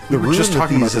space. We The were room just that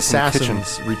talking about these this in the kitchen.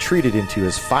 assassins retreated into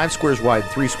is 5 squares wide,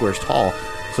 3 squares tall.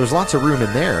 So there's lots of room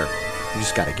in there. You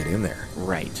just got to get in there.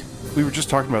 Right. We were just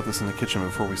talking about this in the kitchen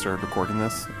before we started recording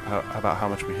this, about how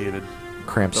much we hated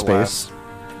Cramped the space.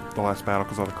 the last battle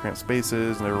because all the cramped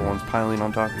spaces and everyone's piling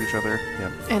on top of each other.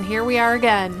 Yeah, And here we are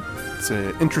again. it's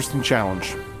an interesting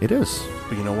challenge. It is.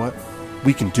 But you know what?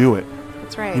 We can do it.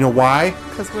 That's right. You know why?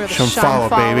 because we're the Shunfollow,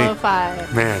 baby. Shunfollow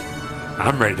 5. Man,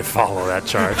 I'm ready to follow that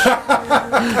charge.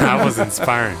 That was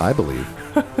inspiring. I believe.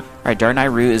 All right,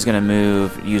 Darnayru is going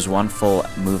to use one full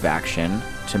move action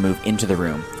to move into the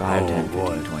room. 5, Oh, 10, 15, boy.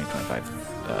 20,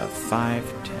 25.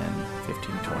 5, 10,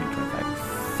 15, 20,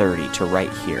 25, 30 to right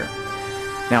here.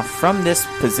 Now, from this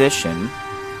position,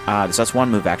 so that's one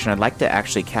move action. I'd like to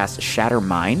actually cast Shatter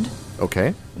Mind,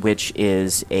 Okay. which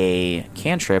is a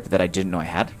cantrip that I didn't know I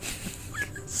had.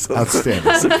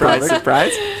 Outstanding. Surprise,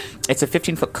 surprise. It's a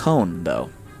 15-foot cone, though.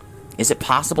 Is it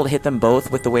possible to hit them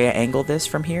both with the way I angle this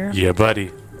from here? Yeah,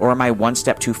 buddy. Or am I one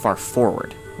step too far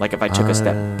forward? Like if I took a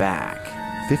step back?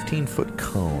 15-foot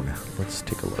cone. Let's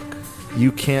take a look.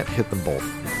 You can't hit them both.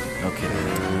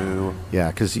 Okay. Yeah,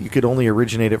 because you could only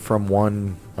originate it from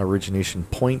one origination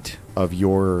point of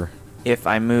your... If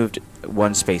I moved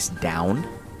one space down,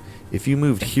 If you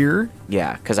moved here,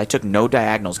 yeah, because I took no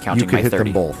diagonals counting you could my hit 30.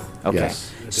 them both. Okay.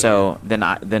 Yes. So then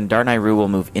Darnayru will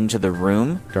move into the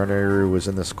room. Darnayru was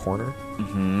in this corner.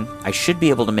 I should be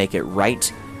able to make it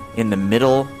right in the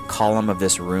middle column of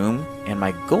this room. And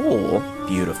my goal,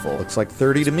 beautiful. Looks like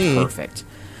 30 to me. Perfect.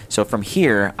 So from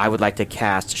here, I would like to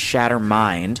cast Shatter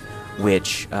Mind,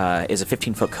 which is a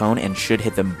 15-foot cone and should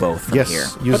hit them both from Yes, here.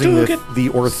 using the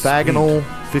orthogonal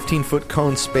 15-foot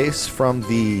cone space from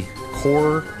the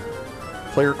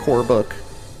player core book.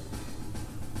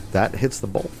 That hits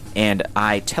them both. And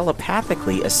I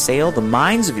telepathically assail the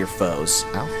minds of your foes,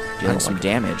 Ow. I dealing don't some like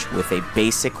damage with a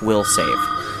basic will save.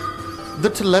 it. The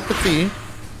telepathy,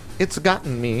 it's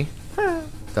gotten me.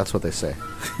 That's what they say.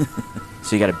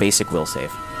 So you got a basic will save.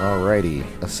 Alrighty.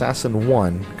 Assassin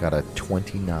 1 got a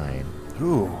 29.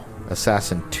 Ooh.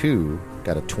 Assassin 2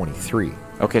 got a 23.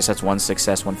 Okay, so that's one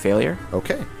success, one failure.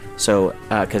 Okay. So,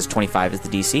 because 25 is the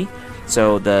DC.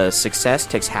 So the success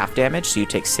takes half damage, so you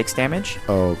take 6 damage.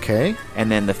 Okay.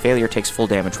 And then the failure takes full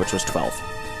damage, which was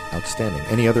 12. Outstanding.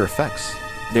 Any other effects?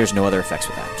 There's no other effects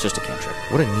with that. It's just a cantrip.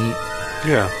 What a neat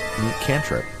Yeah.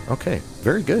 cantrip. Okay.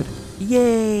 Very good.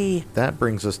 Yay! That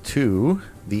brings us to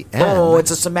the end. Oh, it's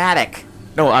a somatic.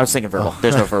 No, I was thinking verbal.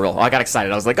 There's no verbal. I got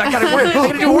excited. I was like, I got a word. I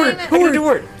got to do a word. I got to do a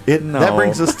word. That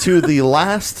brings us to the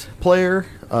last player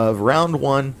of round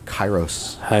 1,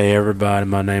 Kairos. Hey, everybody.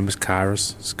 My name is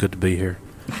Kairos. It's good to be here.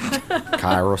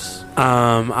 Kairos.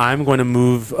 I'm going to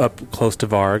move up close to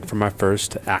Varg for my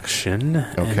first action.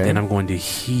 And Okay. then I'm going to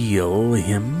heal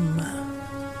him.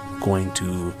 Going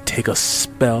to take a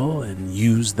spell and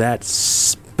use that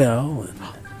spell and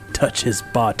touch his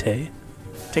bate.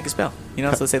 Take a spell. You know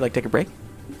how to say, like, take a break?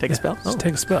 Take a spell? Just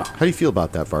take a spell. How do you feel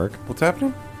about that, Varg? What's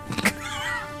happening?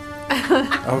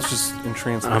 I was just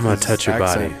entranced with I'm going his to touch your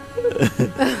accent.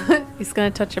 body. He's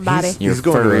going to touch your body. Your He's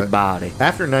going furry to body.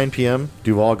 After 9 p.m.,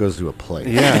 Duval goes to a play.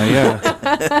 Yeah,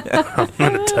 yeah. I'm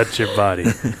going to touch your body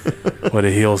with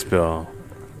a heal spell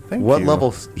Thank What you.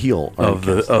 level heal are of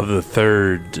you the casting? of the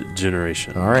third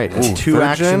generation. All right, it's Ooh, 2 third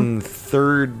action,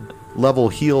 third level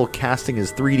heal. Casting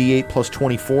is 3d8 plus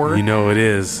 24. You know it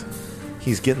is.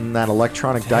 He's getting that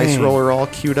electronic dice Dang. roller all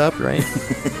queued up, right?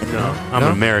 No, I'm No?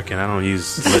 an American. I don't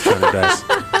use electronic dice.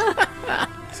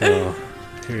 So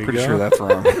here you Pretty go. sure that's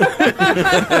wrong.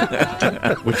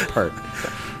 Which part?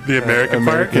 the American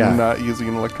part. American Yeah. not using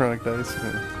an electronic dice.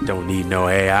 Don't need no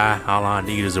AI. All I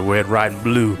need is a red, white, and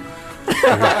blue.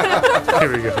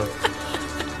 Here we go.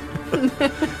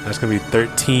 That's gonna be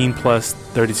 13 plus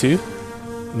 32.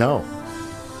 No,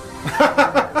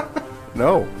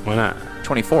 No. Why not?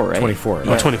 24, right? 24.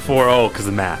 Oh, 24. Oh, because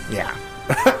of math. Yeah.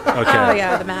 Okay. Oh,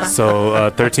 yeah, the math. So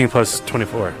 13 plus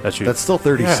 24. That's you. That's still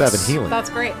 37 Yes. healing. That's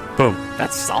great. Boom.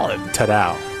 That's solid.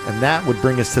 Ta-da. And that would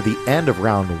bring us to the end of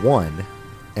round 1.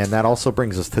 And that also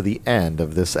brings us to the end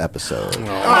of this episode.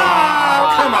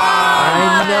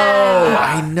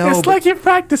 I know. It's but like you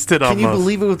practiced it can almost. you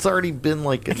believe it's already been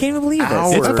like I can't even believe this.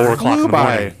 hour? It's 4 o'clock in the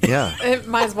morning. Yeah, It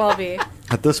might as well be.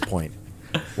 at this point.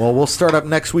 Well, we'll start up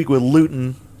next week with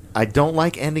Luton. I don't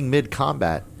like ending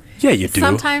mid-combat. Yeah, you do.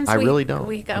 Sometimes I we, really don't.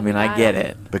 I get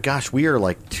it. But gosh, we are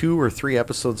like 2 or 3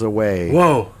 episodes away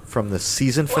Whoa. from the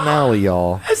season finale,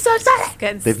 y'all.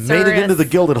 Getting They've made it into the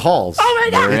Gilded Halls. Oh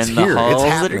my We're It's in here. the halls It's that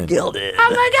happening. are gilded.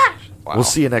 We'll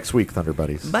see you next week, Thunder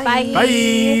Buddies. Bye.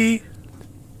 Bye.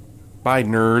 Bye,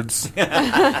 nerds.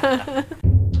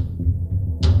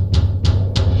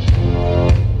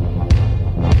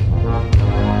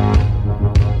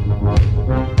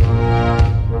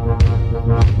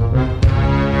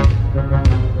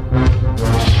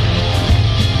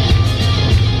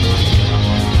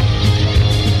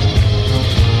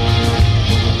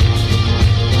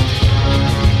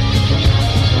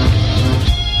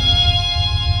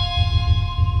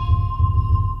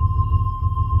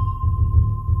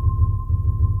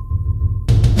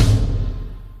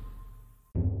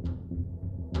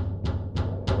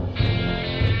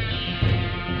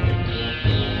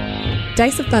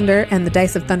 Dice of Thunder and the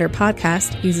Dice of Thunder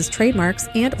podcast uses trademarks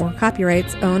and or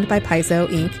copyrights owned by Paizo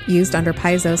Inc. used under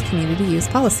Paizo's community use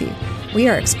policy. We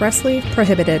are expressly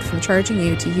prohibited from charging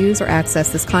you to use or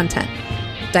access this content.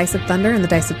 Dice of Thunder and the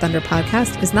Dice of Thunder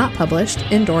podcast is not published,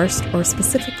 endorsed, or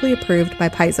specifically approved by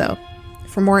Paizo.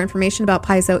 For more information about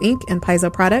Paizo Inc. and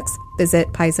Paizo products,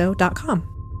 visit paizo.com.